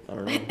sure? I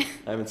don't know.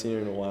 I haven't seen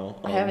it in a while.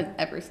 I haven't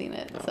ever seen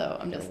it, so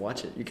I'm just.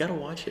 Watch it. You gotta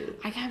watch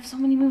it. I have so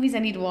many movies I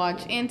need to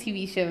watch and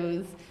TV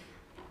shows.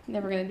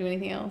 Never gonna do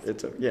anything else.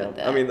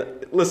 I mean,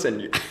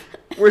 listen.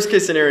 Worst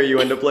case scenario, you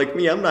end up like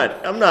me. I'm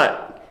not.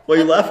 Why are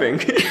you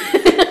laughing?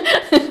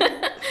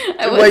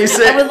 I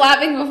was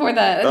laughing before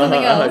that.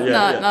 Something else.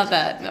 Not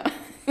that. No.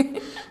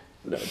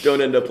 No,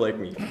 don't end up like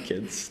me,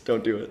 kids.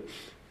 Don't do it.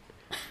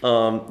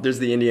 There's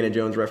the Indiana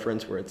Jones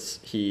reference where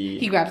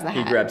he grabs the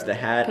hat. He grabs the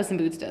hat. Puss in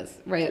Boots does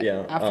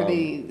after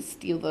they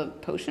steal the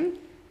potion.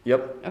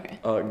 Yep. Okay.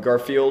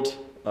 Garfield,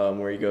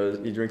 where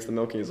he drinks the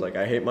milk and he's like,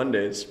 "I hate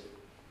Mondays."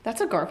 That's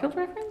a Garfield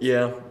reference?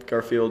 Yeah,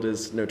 Garfield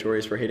is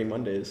notorious for hating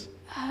Mondays.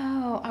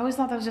 Oh, I always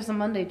thought that was just a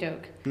Monday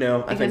joke.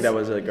 No, I think that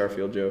was a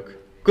Garfield joke.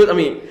 'Cause, I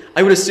mean,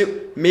 I would assume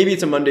maybe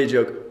it's a Monday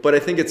joke, but I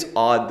think it's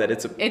odd that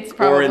it's It's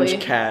orange probably-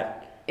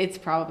 cat, It's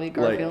probably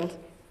Garfield.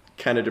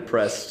 kind of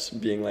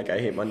depressed, being like, I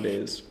hate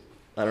Mondays.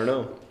 I don't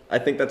know. I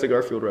think that's a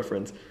Garfield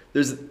reference.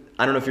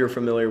 I don't know if you're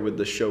familiar with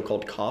the show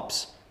called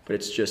Cops, but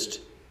it's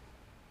just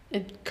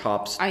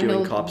cops I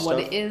doing know cop what stuff.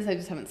 it is. I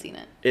just haven't seen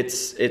it.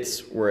 It's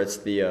where it's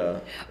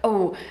the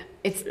Oh,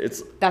 it's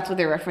it's that's what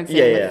they're referencing.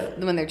 Yeah,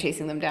 with, when they're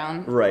chasing them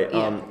down. right.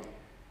 Yeah.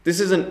 This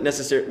isn't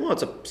necessarily, well,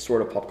 it's a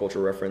sort of pop culture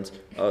reference.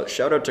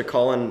 Shout out to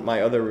Colin,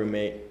 my other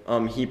roommate.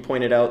 He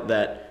pointed out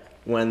that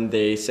when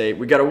they say,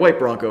 we got a white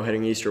Bronco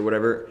heading east or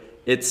whatever,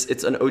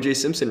 it's an O.J.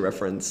 Simpson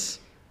reference,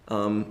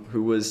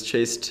 who was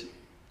chased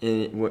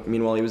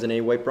meanwhile he was in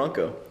a white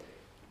Bronco.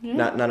 Yeah.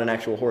 Not an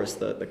actual horse,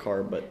 the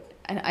car, but.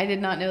 And I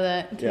did not know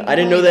that. Yeah, I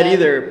didn't know that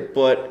either,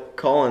 but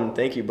Colin,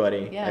 thank you,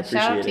 buddy. Yeah, I appreciate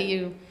shout out to it.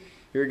 you.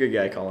 You're a good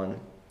guy, Colin.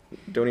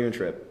 Don't even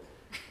trip.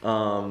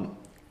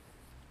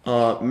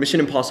 Mission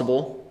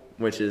Impossible,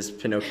 which is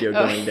Pinocchio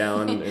going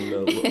down in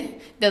the.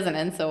 Doesn't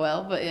end so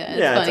well, but yeah,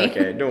 it's funny. It's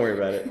okay. Don't worry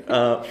about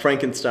it.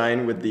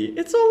 Frankenstein with the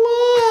 "It's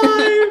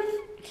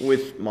alive"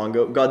 with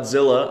Mongo.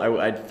 Godzilla.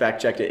 I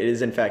fact checked it. It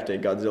is in fact a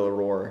Godzilla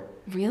roar.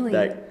 Really?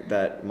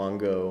 That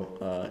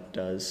Mongo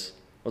does.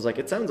 I was like,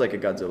 it sounds like a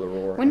Godzilla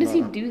roar. When does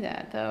he do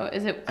that though?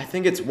 Is it? I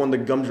think it's when the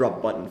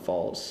gumdrop button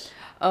falls.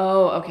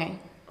 Oh, okay.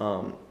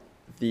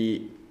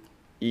 The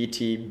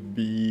E.T.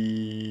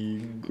 Be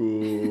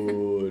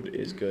Good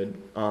is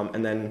good.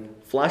 And then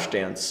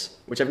Flashdance,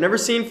 which I've never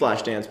seen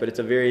Flashdance, but it's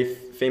a very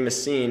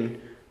famous scene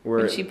where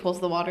When she pulls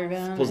the water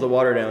down. pulls the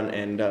water down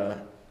and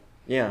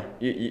yeah,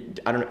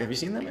 I don't know. Have you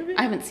seen that movie?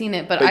 I haven't seen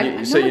it, but But I you-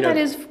 know so you that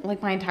know- is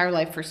like my entire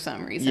life for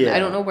some reason. Yeah, I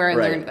don't know where I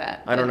right. learned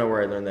that. I don't but know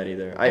where I learned that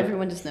either.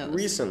 Everyone just knows.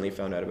 Recently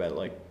found out about it,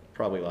 like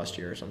probably last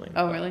year or something.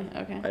 Oh, really?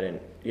 Okay. I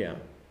didn't. Yeah,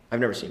 I've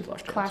never seen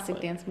Flashdance. Classic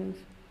but- dance move.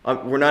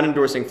 We're not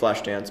endorsing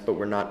Flashdance, but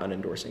we're not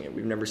unendorsing it.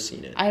 We've never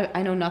seen it.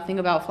 I know nothing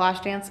about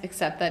Flashdance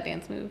except that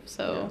dance move,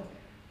 so Yeah.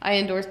 I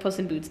endorse Puss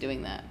in Boots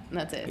doing that, and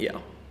that's it. Yeah,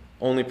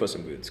 only Puss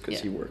in Boots because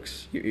Yeah. he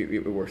works.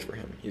 It works for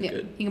him. He's Yeah,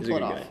 good. he can He's a pull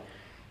good it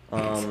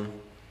guy.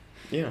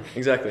 Yeah,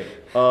 exactly.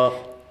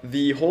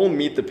 The whole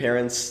meet the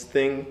parents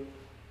thing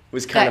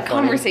was kind That of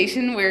funny.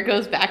 conversation where it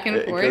goes back and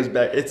It forth. goes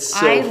back. It's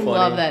so I funny.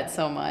 love that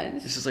so much.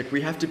 It's just like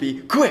we have to be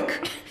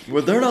quick.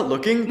 Well, they're not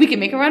looking. We can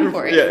make a run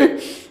for it. Yeah.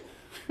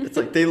 It's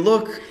like they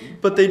look,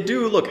 but they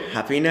do look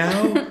happy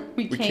now.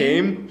 We we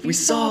came, we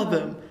saw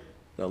them.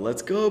 Now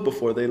let's go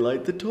before they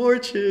light the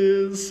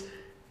torches.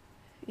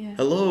 Yeah.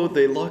 Hello,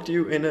 they locked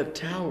you in a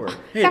tower.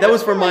 Hey, That that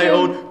was was for for my my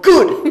own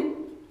good.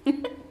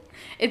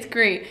 It's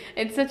great.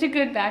 It's such a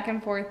good back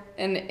and forth,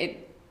 and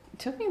it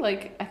took me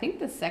like I think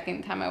the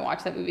second time I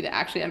watched that movie to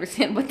actually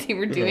understand what they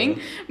were doing.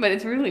 But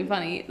it's really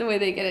funny the way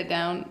they get it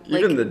down.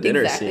 Even like, the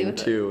dinner exactly scene with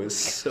the- too is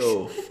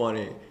so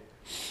funny.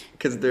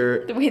 Because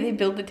they're The way they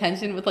build the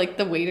tension with like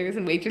the waiters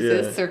and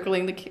waitresses Yeah.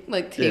 circling the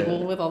table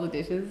Yeah. with all the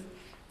dishes.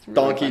 It's really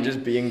Donkey funny.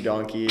 just being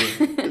Donkey.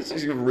 It's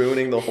just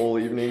ruining the whole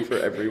evening for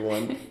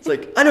everyone. It's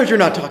like, I know you're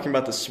not talking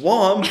about the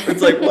swamp.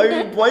 It's like, why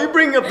are you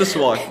bringing up the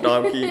swamp,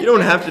 Donkey? You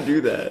don't have to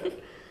do that.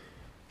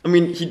 I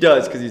mean, he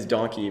does because he's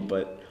Donkey,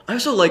 but I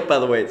also like, by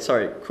the way,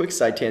 sorry, quick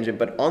side tangent,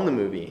 but on the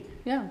movie,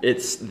 Yeah.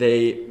 it's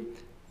they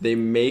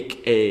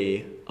make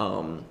a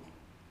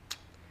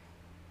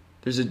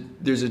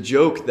there's a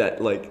joke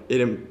that like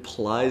it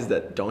implies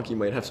that Donkey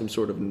might have some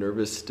sort of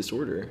nervous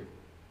disorder.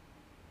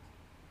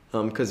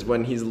 Because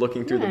when he's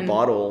looking through the Man.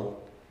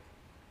 bottle,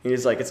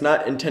 he's like, it's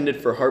not intended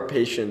for heart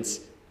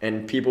patients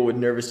and people with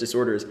nervous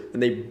disorders,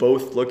 and they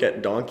both look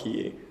at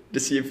Donkey to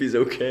see if he's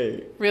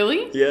okay.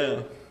 Really?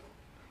 Yeah.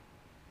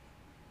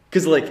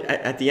 Because like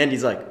at the end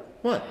he's like,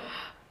 what?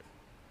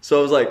 So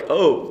I was like,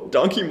 oh,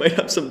 Donkey might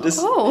have some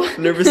Oh.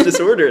 nervous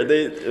disorder.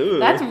 Ooh.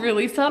 That's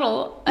really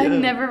subtle. I Yeah.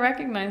 never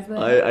recognized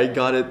that. I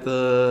got it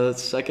the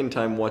second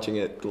time watching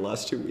it the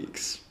last 2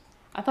 weeks.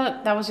 I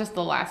thought that was just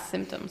the last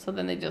symptom. So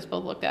then they just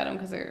both looked at him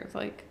because they're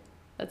like,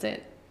 that's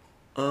it.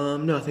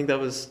 No, I think that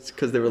was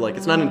because they were like,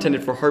 it's not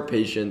intended for heart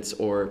patients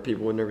or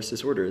people with nervous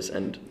disorders,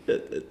 and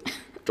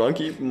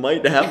Donkey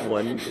might have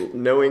one,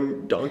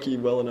 knowing Donkey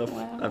well enough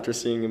Wow. after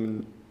seeing him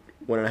in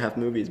 1.5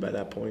 movies by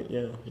that point.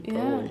 Yeah,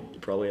 Yeah. he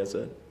probably has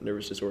a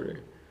nervous disorder.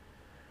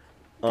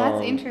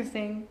 That's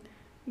interesting.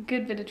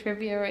 Good bit of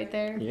trivia right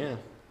there. Yeah.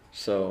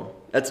 So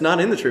that's not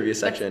in the trivia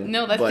section.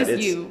 no, that's but just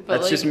it's- you, but,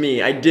 That's just like-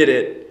 me. I did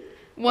it.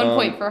 1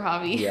 point for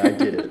Javi. Yeah, I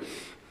did it.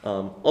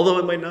 Although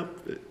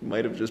it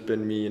might have just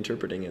been me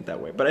interpreting it that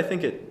way. But I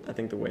think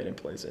the way it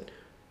plays it.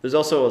 There's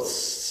also a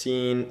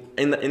scene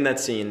in that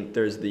scene.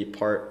 There's the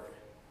part.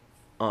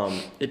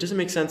 It doesn't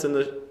make sense in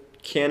the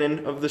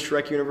canon of the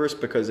Shrek universe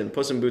because in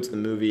Puss in Boots the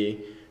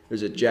movie,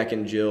 there's a Jack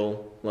and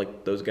Jill.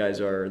 Like those guys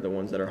are the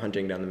ones that are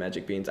hunting down the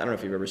magic beans. I don't know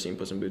if you've ever seen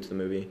Puss in Boots the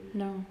movie.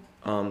 No.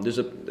 There's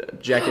a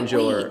Jack and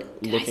Jill Wait, are did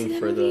I see looking that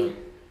for movie?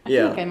 the.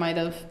 I think I might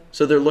have.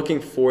 So they're looking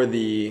for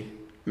the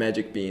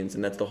magic beans,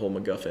 and that's the whole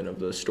MacGuffin of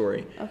the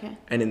story. Okay.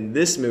 And in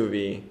this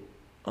movie,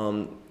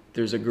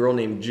 there's a girl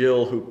named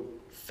Jill who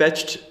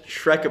fetched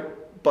Shrek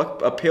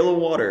a pail of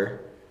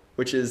water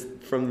which is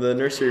from the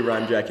nursery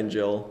rhyme Jack and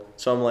Jill.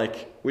 So I'm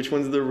like, which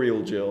one's the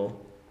real Jill?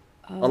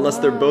 Unless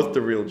they're both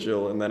the real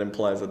Jill, and that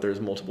implies that there's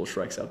multiple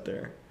Shreks out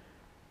there.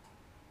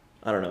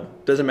 I don't know.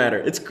 Doesn't matter.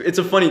 It's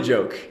a funny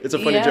joke. It's a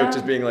funny joke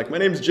just being like, my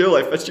name's Jill,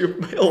 I fetched you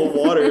a pail of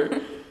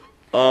water.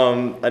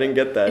 I didn't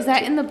get that. Is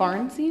that in the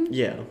barn scene?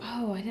 Yeah.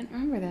 Oh, I didn't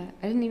remember that.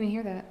 I didn't even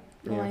hear that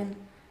line.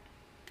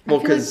 Well,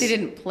 I feel like they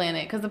didn't plan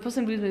it, because the Puss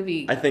in Boots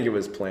movie... I think it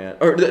was planned.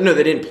 Or, no,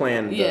 they didn't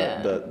plan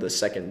the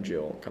second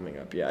Jill coming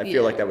up. Yeah, I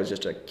feel like that was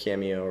just a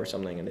cameo or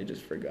something, and they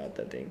just forgot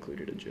that they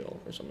included a Jill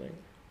or something.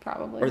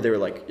 Probably. Or they were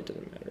like, it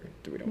doesn't matter.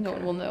 We don't care. No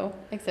one will know,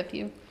 except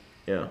you.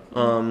 Yeah.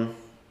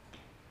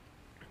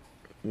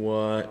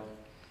 What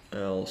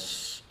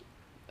else?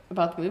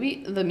 About the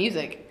movie? The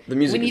music. The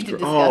music we is need to great.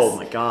 discuss Oh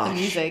my gosh. the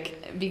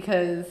music,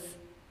 because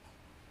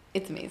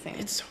it's amazing.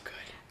 It's so good.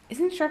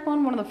 Isn't Shrek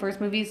 1 one of the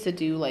first movies to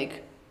do,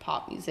 like,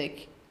 pop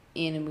music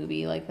in a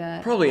movie like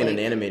that? Probably in like, an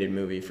animated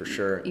movie for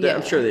sure. Yeah.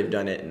 I'm sure they've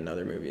done it in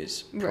other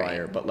movies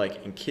prior, Right. but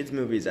like in kids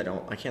movies, I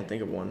can't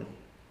think of one.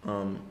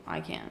 I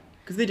can't.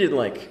 Because they did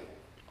like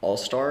All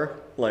Star,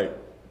 like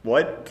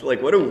what?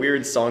 Like what a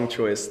weird song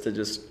choice to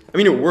just. I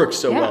mean, it works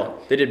so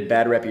well. They did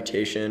Bad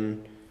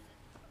Reputation.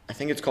 I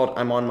think it's called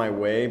 "I'm on My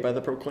Way" by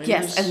the Proclaimers.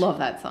 Yes, I love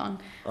that song.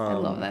 I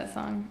love that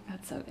song.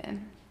 That's so good.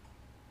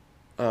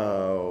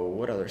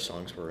 What other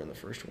songs were in the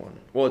first one?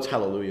 Well, it's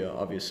Hallelujah,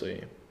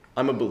 obviously.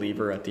 I'm a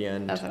Believer at the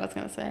end. That's what I was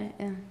gonna say.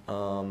 Yeah.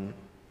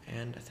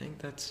 And I think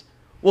that's.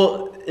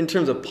 Well, in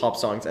terms of pop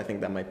songs, I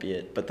think that might be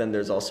it. But then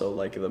there's also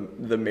like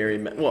the Merry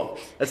Men. Well,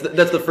 that's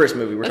the first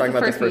movie. We're talking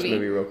about the first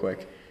movie real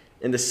quick.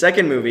 In the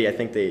second movie, I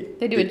think they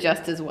do it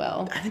just as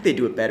well. I think they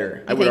do it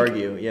better. I would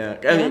argue. Yeah.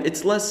 I mean,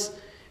 it's less.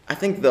 I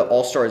think the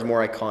All Star is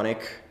more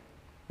iconic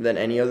than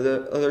any of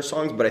the other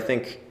songs, but I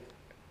think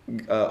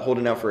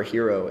Holding Out for a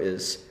Hero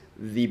is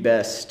the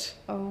best.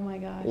 Oh my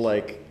gosh.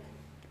 Like,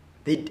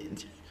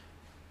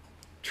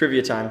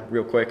 trivia time,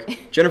 real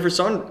quick. Jennifer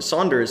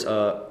Saunders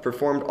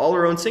performed all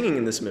her own singing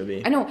in this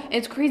movie. I know.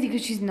 It's crazy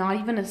because she's not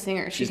even a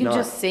singer. She can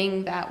just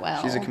sing that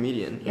well. She's a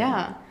comedian.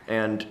 Yeah.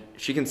 And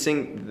she can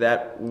sing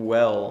that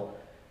well.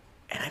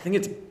 And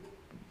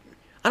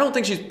I don't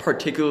think she's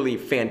particularly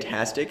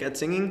fantastic at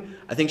singing.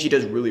 I think she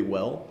does really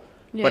well.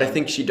 Yeah. But I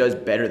think she does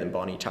better than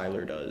Bonnie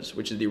Tyler does,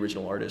 which is the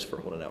original artist for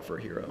Holding Out for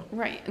a Hero.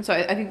 Right, and so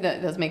I think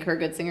that does make her a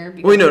good singer.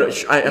 Well, no,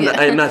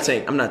 I'm not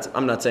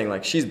saying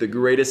like she's the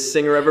greatest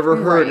singer I've ever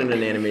heard in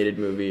an animated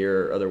movie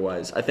or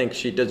otherwise. I think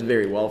she does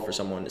very well for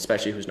someone,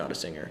 especially who's not a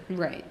singer.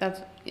 Right,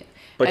 yeah.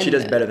 But she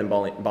does better than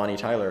Bonnie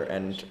Tyler,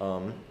 and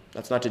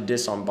that's not to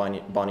diss on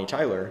Bonnie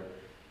Tyler.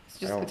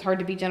 It's hard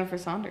to beat Jennifer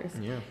Saunders.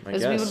 Yeah, I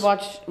guess.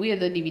 Because we had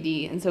the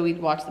DVD, and so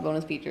we'd watch the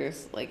bonus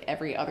features like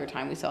every other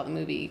time we saw the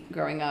movie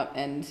growing up,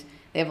 and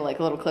they have like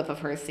a little clip of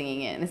her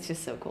singing it, and it's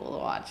just so cool to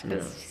watch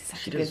because she's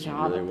such a good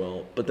job. Really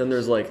well. But then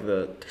there's like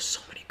there's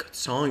so many good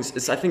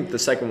songs. I think the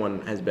second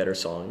one has better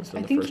songs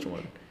than the first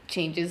one.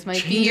 Changes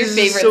might be your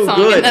favorite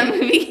song in that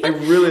movie. I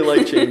really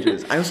like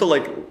Changes. I also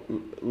like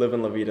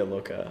Livin' La Vida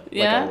Loca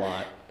like a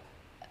lot.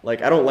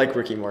 Like I don't like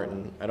Ricky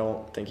Martin. I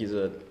don't think he's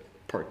a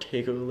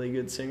particularly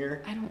good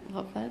singer. I don't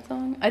love that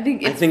song. I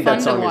think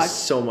that song is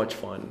so much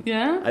fun.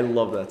 Yeah? I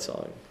love that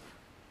song.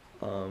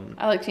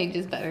 I like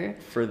Changes better.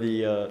 For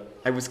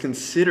I was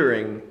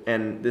considering,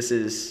 and this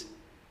is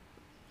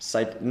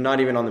not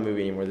even on the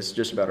movie anymore, this is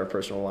just about our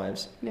personal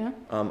lives. Yeah.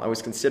 I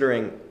was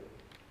considering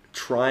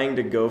trying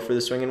to go for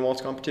the swing and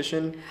waltz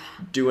competition,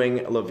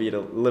 doing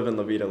Livin'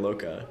 La Vida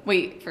Loca.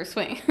 Wait, for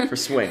swing. For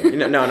swing.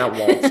 No, not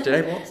waltz. Did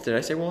I waltz? Did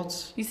I say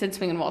waltz? You said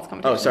swing and waltz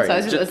competition. Oh, sorry. So I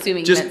was just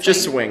assuming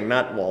just swing,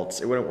 not waltz.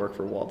 It wouldn't work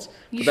for waltz.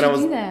 You should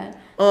do that.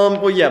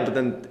 Well, yeah, but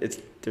then it's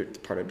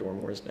part of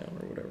Dorm Wars now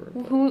or whatever.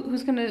 Well,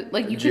 who's gonna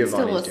you could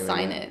still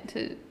assign it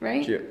to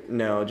right?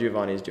 No,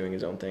 Giovanni's doing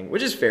his own thing,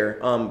 which is fair.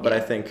 But I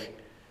think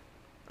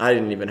I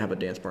didn't even have a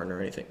dance partner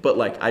or anything. But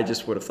like, I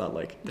just would have thought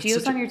like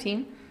Gio's on your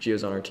team.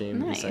 Gio's on our team.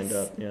 Nice. He signed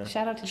up. Yeah.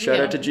 Shout out to Gio. Shout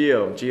out to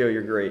Gio. Gio,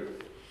 you're great.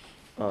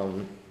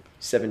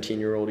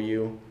 17-year-old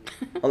you.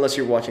 Unless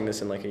you're watching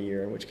this in like a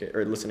year, in which case,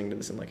 or listening to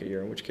this in like a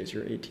year, in which case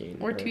you're 18.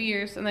 Or 2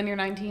 years, and then you're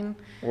 19.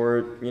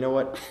 Or you know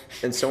what,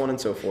 and so on and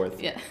so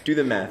forth. Yeah. Do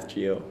the math,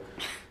 Gio.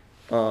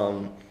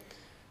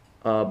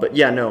 But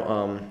yeah,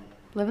 no.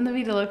 Livin' La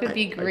Vida Loca would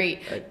be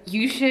great.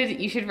 You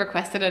should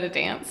request it at a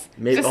dance.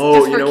 Maybe. Just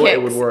you know what?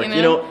 It would work.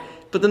 You know.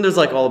 But then there's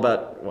like all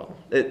about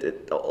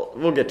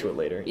we'll get to it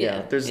later.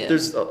 Yeah. There's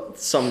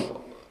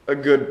a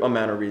good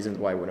amount of reasons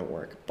why it wouldn't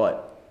work.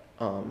 But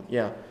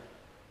yeah.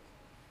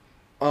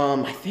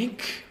 I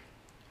think.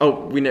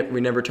 Oh, we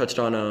never touched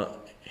on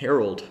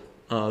Harold,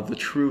 the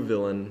true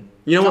villain.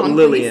 You know what,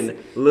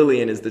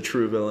 Lillian is the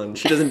true villain.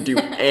 She doesn't do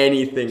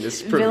anything to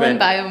prevent. Villain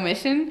by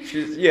omission?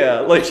 She's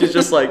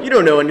just like, you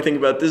don't know anything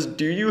about this,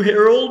 do you,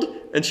 Harold?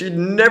 And she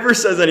never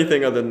says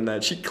anything other than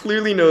that. She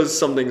clearly knows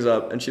something's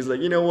up, and she's like,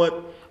 you know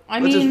what?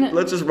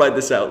 Let's just ride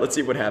this out. Let's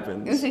see what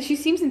happens. She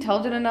seems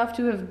intelligent enough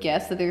to have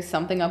guessed that there's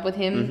something up with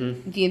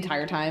him the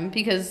entire time,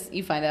 because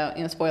you find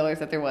out, spoilers,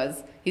 that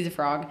he's a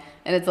frog,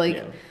 and it's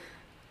like,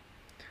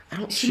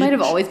 she might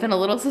have always been a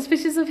little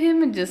suspicious of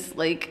him, and just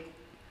like.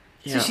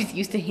 So she's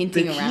used to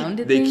hinting around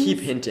at They things? keep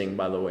hinting,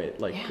 by the way,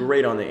 like, Yeah.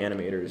 great on the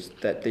animators,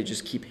 that they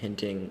just keep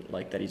hinting,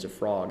 like, that he's a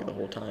frog the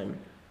whole time.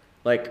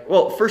 Like,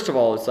 well, first of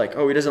all, it's like,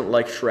 oh, he doesn't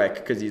like Shrek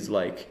because he's,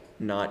 like,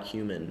 not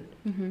human,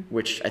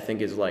 which I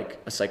think is, like,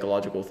 a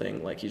psychological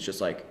thing. Like, he's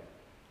just like,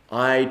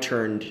 I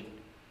turned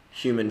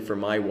human for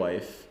my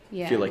wife.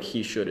 Yeah. Feel like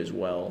he should as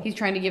well. He's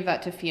trying to give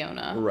that to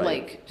Fiona. Right.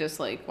 Like, just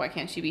like, why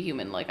can't she be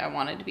human? Like, I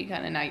wanted to be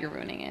kind of, now you're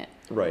ruining it.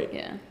 Right.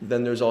 Yeah.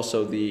 Then there's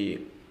also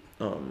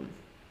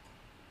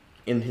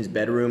in his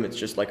bedroom, it's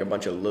just like a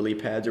bunch of lily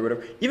pads or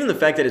whatever. Even the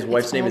fact that his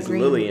wife's name all is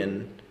green.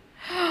 Lillian.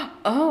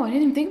 Oh, I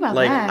didn't even think about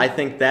Like, that. I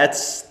think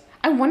that's...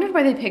 I wondered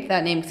why they picked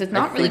that name, because it's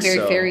not really very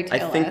fairy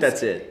tale. I think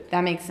that's it.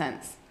 That makes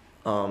sense.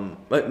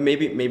 But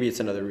maybe it's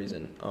another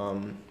reason.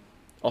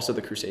 Also,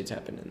 the Crusades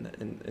happen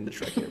in the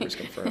Shrek universe,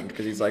 confirmed,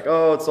 because he's like,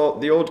 oh, it's all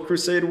the old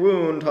Crusade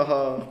wound,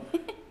 haha.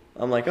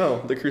 I'm like,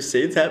 oh, the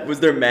Crusades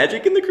was there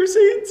magic in the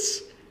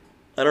Crusades?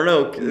 I don't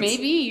know.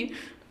 Maybe.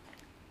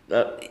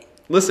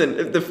 Listen,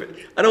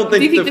 I don't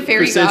think, Do you think the the fairy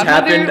Crusades godmother,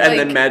 happened and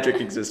then like-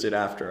 magic existed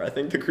after. I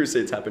think the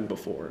Crusades happened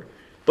before,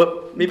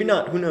 but maybe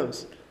not. Who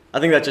knows? I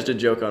think that's just a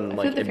joke on I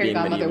like feel the it fairy being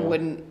godmother medieval.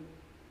 wouldn't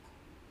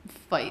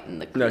fight in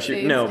the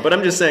Crusades. No, but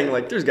I'm just saying,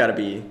 like, there's got to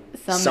be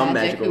some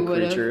magic magical who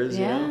would've- creatures,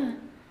 Yeah. you know?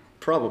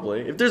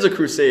 Probably. If there's a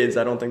Crusades,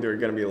 I don't think they're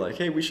going to be like,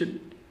 hey,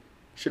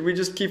 should we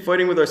just keep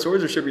fighting with our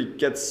swords, or should we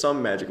get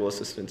some magical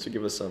assistance to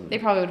give us some? They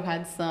probably would have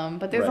had some,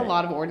 but there's a Right.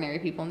 lot of ordinary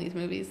people in these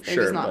movies. They're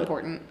Sure, just not but-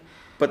 important.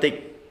 But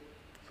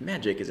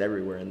magic is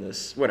everywhere in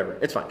this. Whatever,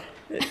 it's fine.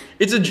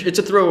 It's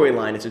a throwaway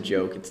line. It's a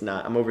joke. It's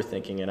not. I'm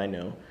overthinking it. I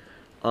know.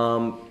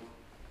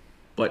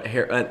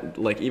 But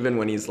like, even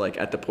when he's like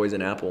at the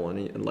poison apple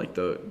and like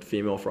the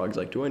female frog's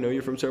like, do I know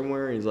you from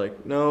somewhere? And he's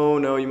like,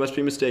 no, you must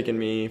be mistaking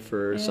me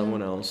for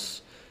someone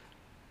else.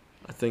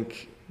 I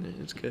think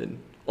it's good.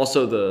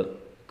 Also, the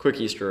quick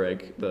Easter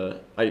egg,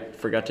 I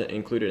forgot to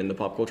include it in the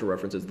pop culture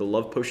references, the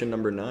love potion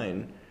number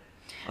 9.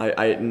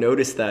 I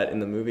noticed that in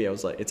the movie. I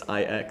was like, it's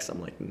IX.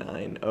 I'm like,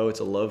 9. Oh, it's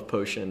a love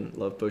potion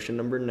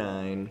number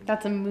 9.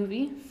 That's a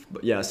movie?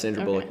 But yeah,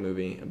 Sandra Bullock Okay.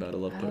 movie about a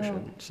love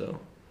potion. So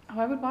Oh,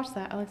 I would watch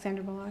that.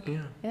 Alexandra Bullock.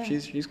 yeah,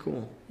 she's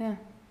cool. Yeah. I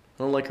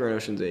don't like her in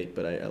Ocean's 8,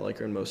 but I like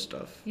her in most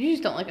stuff. You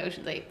just don't like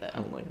Ocean's 8, though. I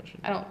don't like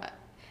Ocean's 8. I don't.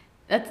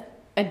 That's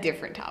a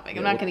different topic.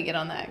 I'm Yeah, not going to get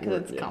on that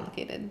because it's yeah.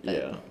 complicated. But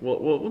Yeah,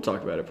 we'll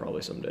talk about it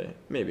probably someday.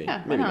 Maybe,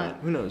 Yeah, why maybe not?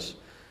 not. Who knows?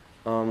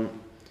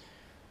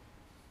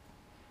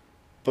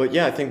 But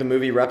yeah, I think the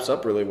movie wraps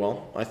up really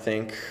well. I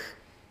think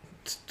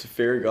the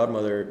fairy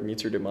godmother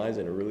meets her demise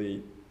in a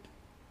really,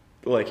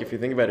 like, if you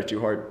think about it too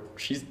hard,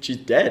 she's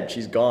dead.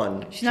 She's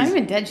gone. She's not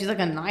even dead. She's like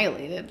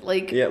annihilated.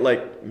 Like Yeah,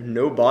 like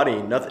no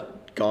body, nothing,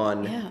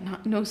 gone. yeah,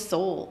 no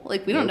soul.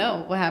 Like we don't Nope.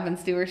 know what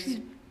happens to her. She's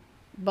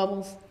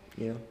bubbles.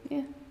 Yeah.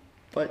 Yeah.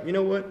 But you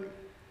know what?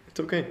 It's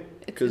okay.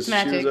 It's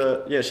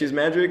magic. She's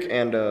magic,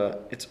 and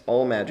it's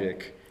all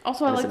magic.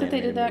 Also, I And it's like an that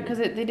they did animated that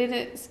because they did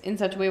it in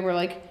such a way where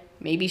like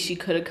maybe she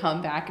could have come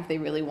back if they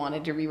really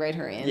wanted to rewrite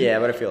her in. Yeah,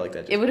 but I feel like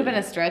that. It would have been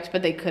a stretch,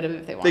 but they could have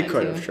if they wanted They to.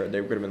 could have, sure.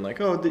 They could have been like,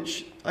 oh,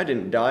 I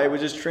didn't die. I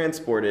was just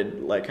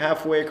transported like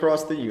halfway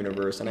across the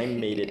universe, and I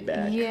made it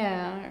back.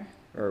 Yeah.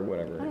 Or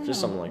whatever. I don't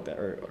Just know. something like that.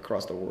 Or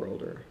across the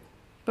world. Or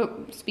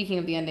But speaking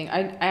of the ending,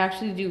 I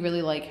actually do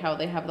really like how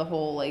they have the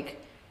whole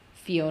like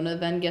Fiona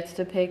then gets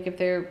to pick if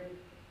they're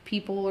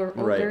people or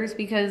Right. ogres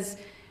because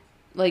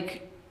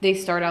like they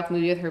start out the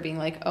movie with her being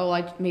like, "Oh,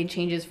 I made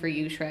changes for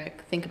you, Shrek.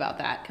 Think about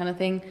that," kind of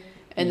thing,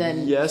 and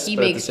then Yes, he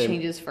but at the makes same-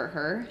 changes for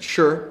her.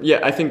 Sure. Yeah,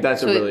 I think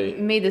that's So a it really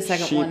made the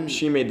second one-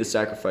 She made the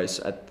sacrifice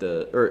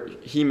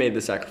he made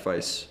the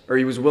sacrifice, or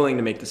he was willing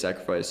to make the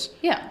sacrifice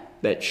Yeah,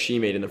 that she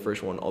made in the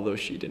first one, although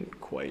she didn't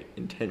quite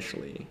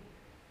intentionally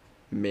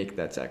make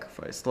that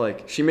sacrifice.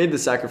 Like, she made the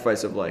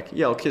sacrifice of like,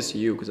 yeah, I'll kiss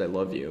you because I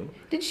love you.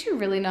 did she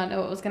really not know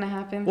what was gonna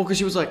happen? Well, because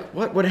she was like,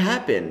 what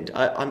happened?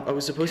 I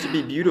was supposed to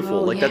be beautiful.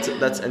 Oh, like yeah.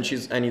 that's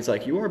and he's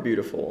like, you are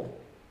beautiful,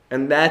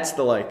 and that's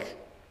the like,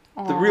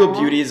 the real Aw.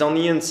 beauty is on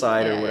the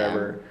inside Yeah, or yeah.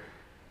 whatever.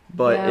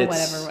 But yeah,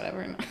 it's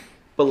whatever.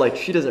 But like,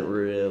 she doesn't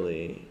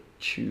really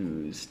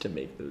choose to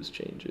make those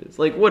changes.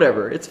 Like,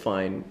 whatever, it's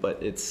fine, but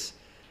it's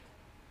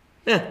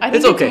I think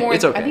it's okay. more,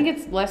 It's okay. I think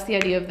it's less the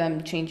idea of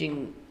them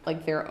changing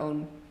like their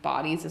own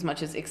bodies as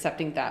much as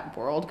accepting that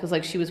world because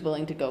like she was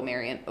willing to go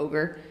marry an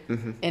ogre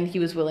Mm-hmm. and he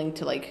was willing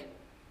to like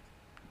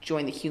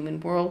join the human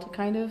world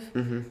kind of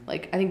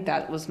like I think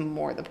that was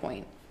more the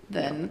point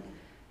than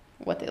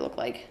what they look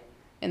like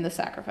in the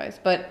sacrifice,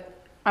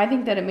 but I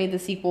think that it made the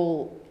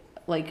sequel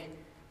like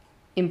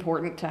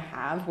important to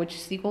have, which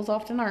sequels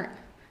often aren't.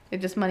 They're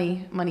just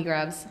money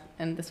grabs,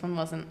 and this one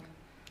wasn't.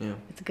 Yeah.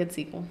 It's a good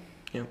sequel.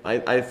 Yeah,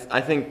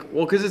 I think,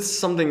 well, because it's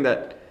something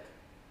that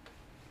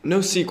no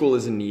sequel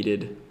is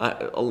needed.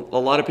 A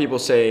lot of people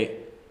say,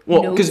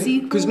 well, No because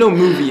sequel? no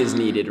movie is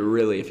needed,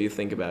 really, if you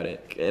think about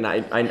it. And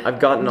I've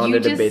gotten onto You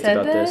just debates said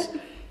about that?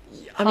 this.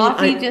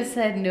 Coffee just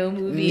said no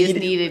movie is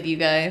needed, you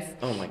guys.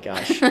 Oh my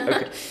gosh.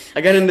 Okay.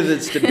 I got into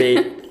this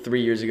debate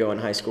 3 years ago in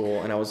high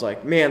school, and I was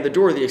like, man, the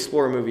Dora the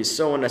Explorer movie is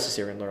so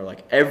unnecessary. And they're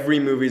like, every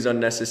movie's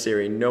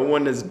unnecessary. No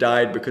one has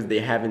died because they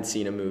haven't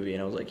seen a movie.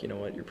 And I was like, you know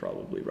what? You're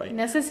probably right.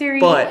 Necessary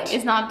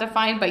is not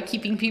defined by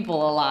keeping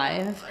people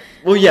alive.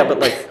 Well, yeah, but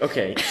like,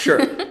 okay, sure.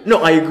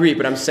 No, I agree,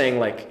 but I'm saying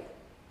like,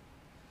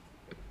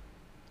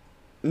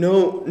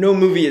 no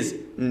movie is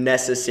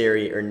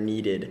necessary or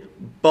needed,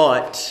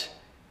 but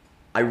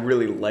I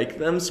really like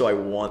them, so I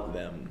want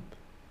them.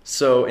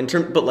 So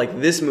but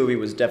like this movie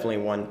was definitely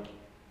one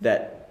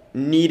that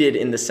needed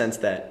in the sense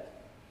that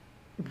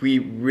we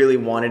really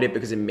wanted it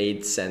because it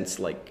made sense,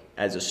 like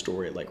as a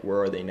story, like where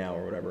are they now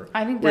or whatever.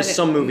 I think whereas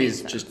some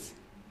movies just,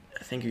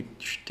 I think you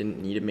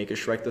didn't need to make a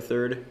Shrek the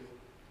Third.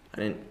 I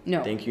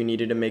didn't think you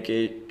needed to make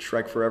a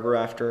Shrek Forever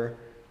After.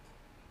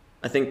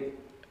 I think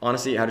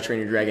honestly, How to Train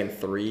Your Dragon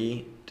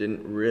 3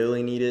 didn't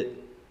really need it.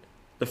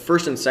 The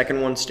first and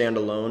second one stand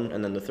alone,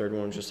 and then the third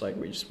one was just like,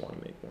 we just want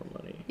to make more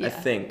money. Yeah. I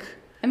think.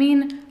 I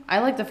mean, I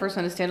like the first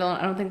one to stand alone.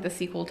 I don't think the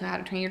sequel to How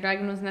to Train Your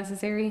Dragon was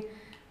necessary.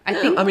 I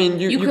think. I mean,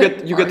 you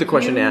get the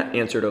question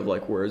answered of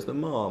like, where's the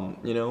mom?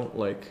 You know,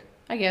 like.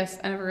 I guess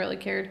I never really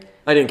cared.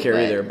 I didn't care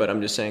either, but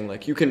I'm just saying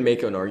like you can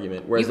make an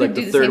argument. Whereas like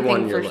the third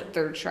one, you're like.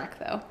 Third Shrek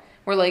though,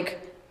 where like,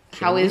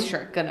 how is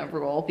Shrek gonna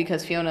rule?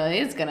 Because Fiona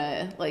is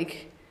gonna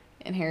like.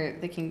 Inherit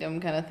the kingdom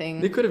kind of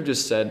thing. They could have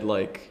just said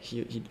like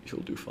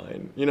he'll do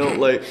fine, you know,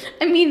 like.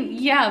 I mean,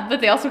 yeah,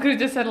 but they also could have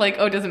just said like,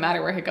 oh, it doesn't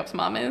matter where Hiccup's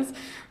mom is,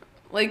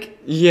 like.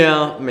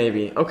 Yeah,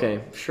 maybe.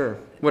 Okay, sure,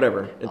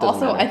 whatever. It doesn't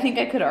matter. I think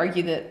I could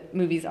argue that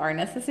movies are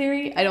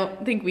necessary. I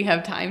don't think we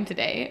have time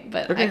today,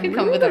 but I could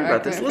come with an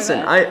argument for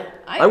Listen,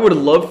 I would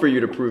love for you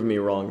to prove me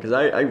wrong because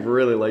I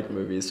really like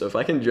movies. So if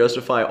I can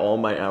justify all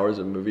my hours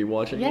of movie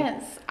watching.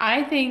 Yes,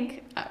 I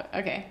think.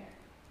 Okay.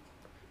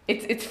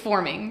 It's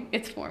forming.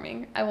 It's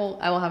forming. I will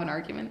have an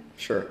argument.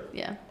 Sure.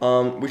 Yeah.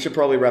 We should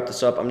probably wrap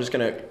this up. I'm just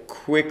gonna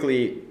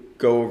quickly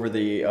go over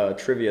the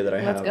trivia that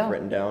I have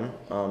written down.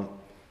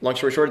 Long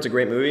story short, it's a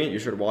great movie. You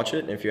should watch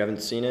it if you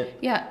haven't seen it.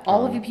 Yeah,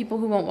 all of you people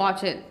who won't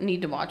watch it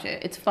need to watch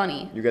it. It's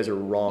funny. You guys are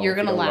wrong. You're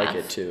gonna laugh.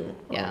 Like it too.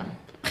 Yeah.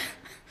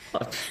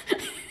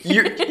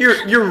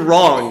 You're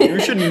wrong. You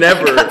should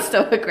never. I got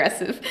so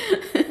aggressive.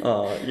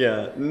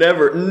 Yeah,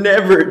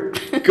 never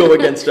go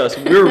against us.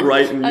 We're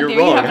right and you're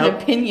wrong. You have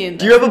an opinion.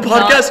 Do you have a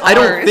podcast? I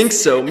don't think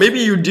so. Maybe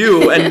you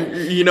do,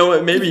 and you know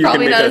what? Maybe you can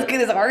make probably not as good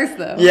as ours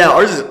though. Yeah,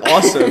 ours is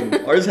awesome.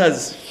 Ours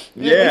has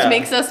which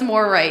makes us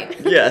more right.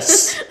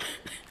 Yes.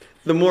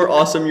 The more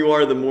awesome you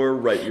are, the more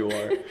right you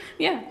are.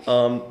 Yeah.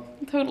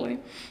 Totally.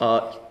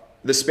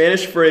 The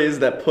Spanish phrase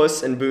that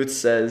Puss in Boots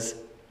says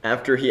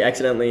after he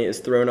accidentally is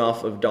thrown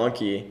off of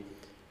donkey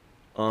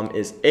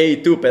is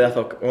 "Ey tú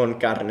pedazo con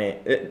carne."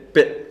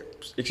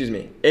 Excuse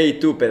me. "Ey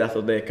tú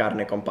pedazo de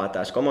carne con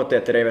patas. ¿Cómo te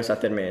atreves a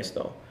hacerme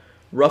esto?"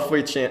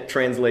 Roughly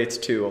translates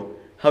to,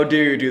 "How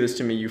dare you do this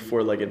to me, you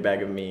four-legged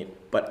bag of meat?"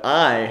 But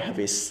I have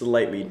a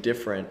slightly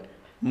different,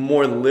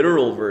 more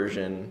literal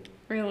version.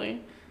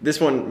 Really? This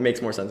one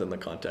makes more sense in the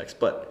context,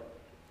 but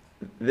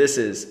this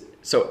is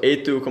so.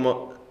 "Ey tú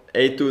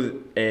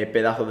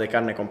pedazo de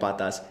carne con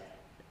patas."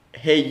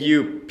 Hey,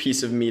 you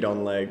piece of meat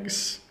on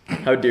legs.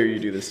 How dare you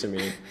do this to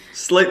me?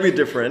 Slightly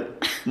different.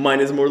 Mine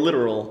is more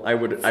literal. I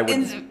would.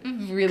 It's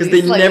really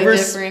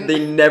different.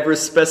 They never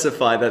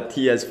specify that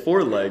he has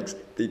 4 legs.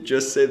 They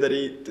just say that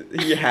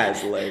he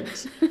has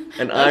legs.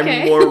 And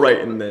I'm more right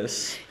in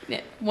this.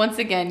 Yeah. Once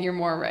again, you're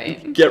more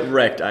right. Get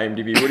wrecked,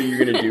 IMDb. What are you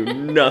gonna do?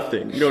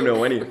 Nothing. You don't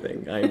know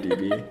anything,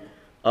 IMDb.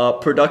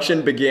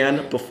 Production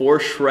began before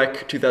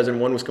Shrek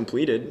 2001 was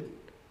completed.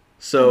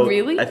 So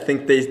really? I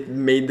think they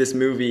made this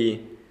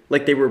movie.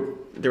 Like they were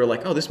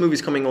like, oh, this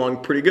movie's coming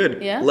along pretty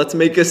good. Yeah. Let's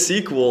make a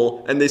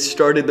sequel, and they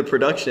started the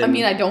production. I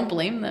mean, I don't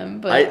blame them,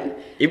 but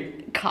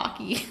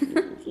cocky.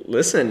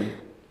 Listen,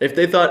 if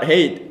they thought,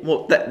 hey,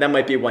 well, that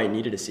might be why it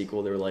needed a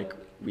sequel. They were like,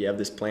 we have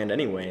this planned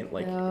anyway.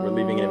 Like we're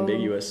leaving it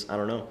ambiguous. I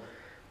don't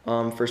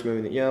know. First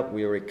movie, we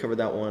already covered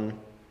that one.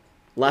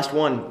 Last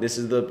one. This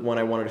is the one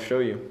I wanted to show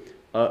you.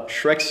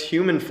 Shrek's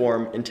human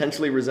form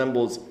intentionally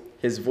resembles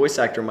his voice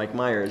actor, Mike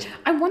Myers.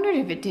 I wondered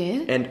if it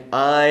did. And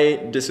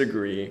I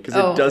disagree, because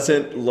it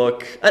doesn't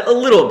look... A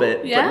little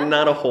bit, but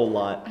not a whole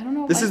lot. I don't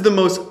know. This is the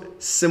most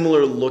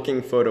similar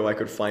looking photo I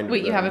could find.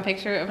 Wait, you have a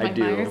picture of Mike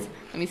Myers?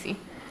 Let me see.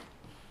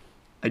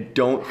 I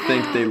don't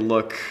think they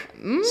look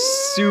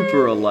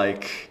super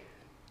alike.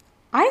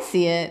 I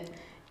see it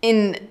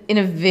in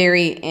a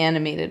very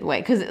animated way.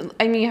 Because,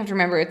 I mean, you have to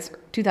remember, it's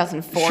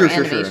 2004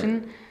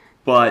 animation. Sure.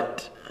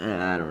 But,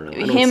 I don't know.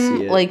 I don't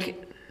see it. Like...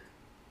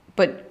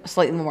 But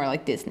slightly more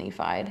like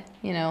Disney-fied,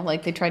 you know?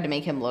 Like, they tried to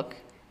make him look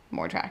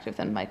more attractive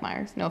than Mike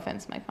Myers. No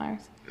offense, Mike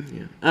Myers.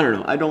 Yeah. I don't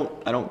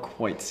know. I don't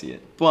quite see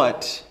it.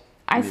 But...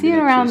 I see it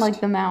around, like,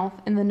 the mouth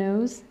and the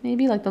nose.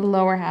 Maybe, like, the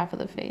lower half of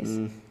the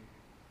face.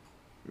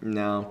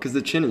 No, because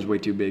the chin is way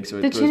too big, so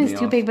it throws me off. The chin is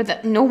too big,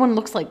 but no one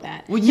looks like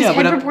that. Well, yeah,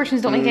 his head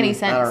proportions don't make any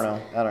sense.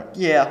 I don't know.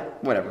 Yeah,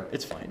 whatever.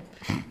 It's fine.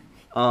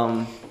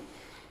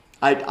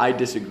 I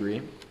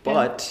disagree,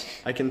 but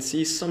I can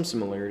see some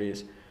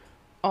similarities.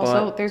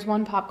 Also, But- there's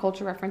one pop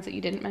culture reference that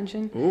you didn't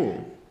mention.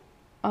 Ooh.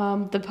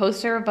 The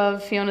poster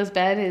above Fiona's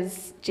bed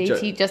is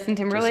Justin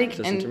Timberlake,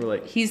 Justin and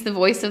Timberlake. he's the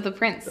voice of the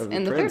prince Of the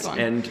in the Prince. third one.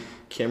 And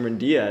Cameron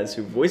Diaz,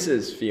 who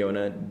voices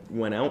Fiona,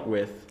 went out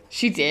with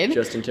She did?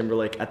 Justin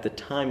Timberlake at the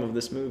time of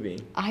this movie.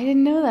 I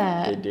didn't know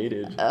They that.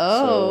 dated.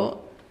 Oh.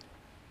 So,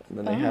 and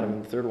then they had him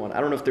in the third one. I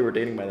don't know if they were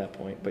dating by that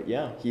point, but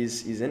yeah,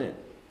 he's in it.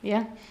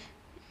 Yeah.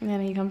 And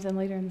then he comes in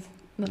later in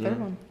the third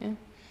Yeah. one.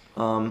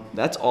 Yeah.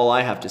 That's all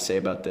I have to say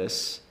about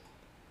this.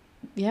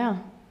 Yeah.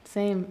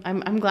 Same.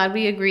 I'm glad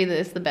we agree that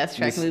it's the best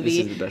Shrek This movie.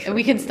 is the best and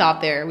we Shrek can movie.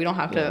 stop there. We don't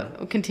have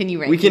to continue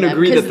ranking We can them,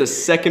 agree that 'cause- the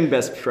second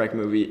best Shrek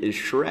movie is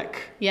Shrek.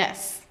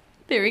 Yes.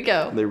 There we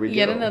go. There we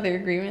Yet go. another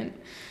agreement.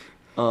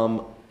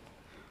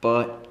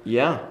 But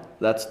yeah,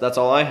 that's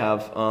all I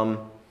have. I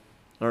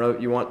don't know.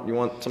 You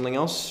want something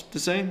else to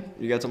say?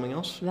 You got something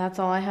else? That's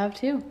all I have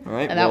too. All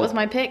right, And that well, was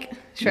my pick.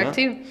 Shrek yeah.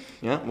 2.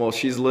 Yeah. Well,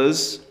 she's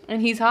Liz,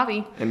 And he's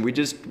Javi. and we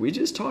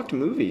just talked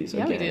movies.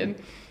 Yeah, we again.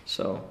 did.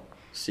 So,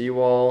 see you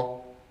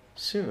all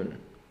soon.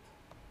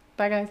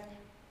 Bye guys.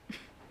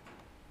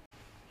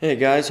 Hey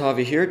guys,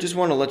 Javi here. Just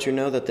want to let you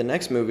know that the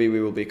next movie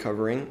we will be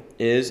covering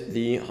is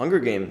The Hunger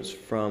Games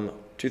from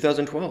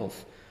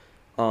 2012.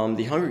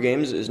 The Hunger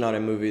Games is not a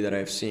movie that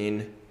I've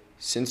seen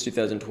since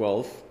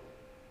 2012.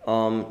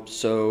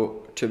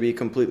 So to be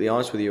completely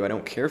honest with you, I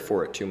don't care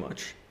for it too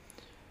much.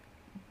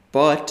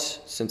 But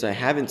since I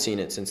haven't seen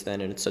it since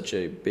then, and it's such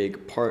a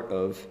big part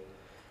of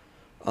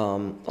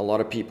a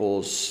lot of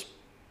people's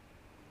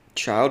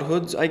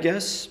childhoods, I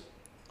guess,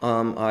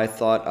 I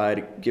thought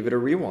I'd give it a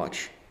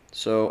rewatch.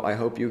 So I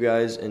hope you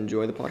guys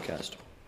enjoy the podcast.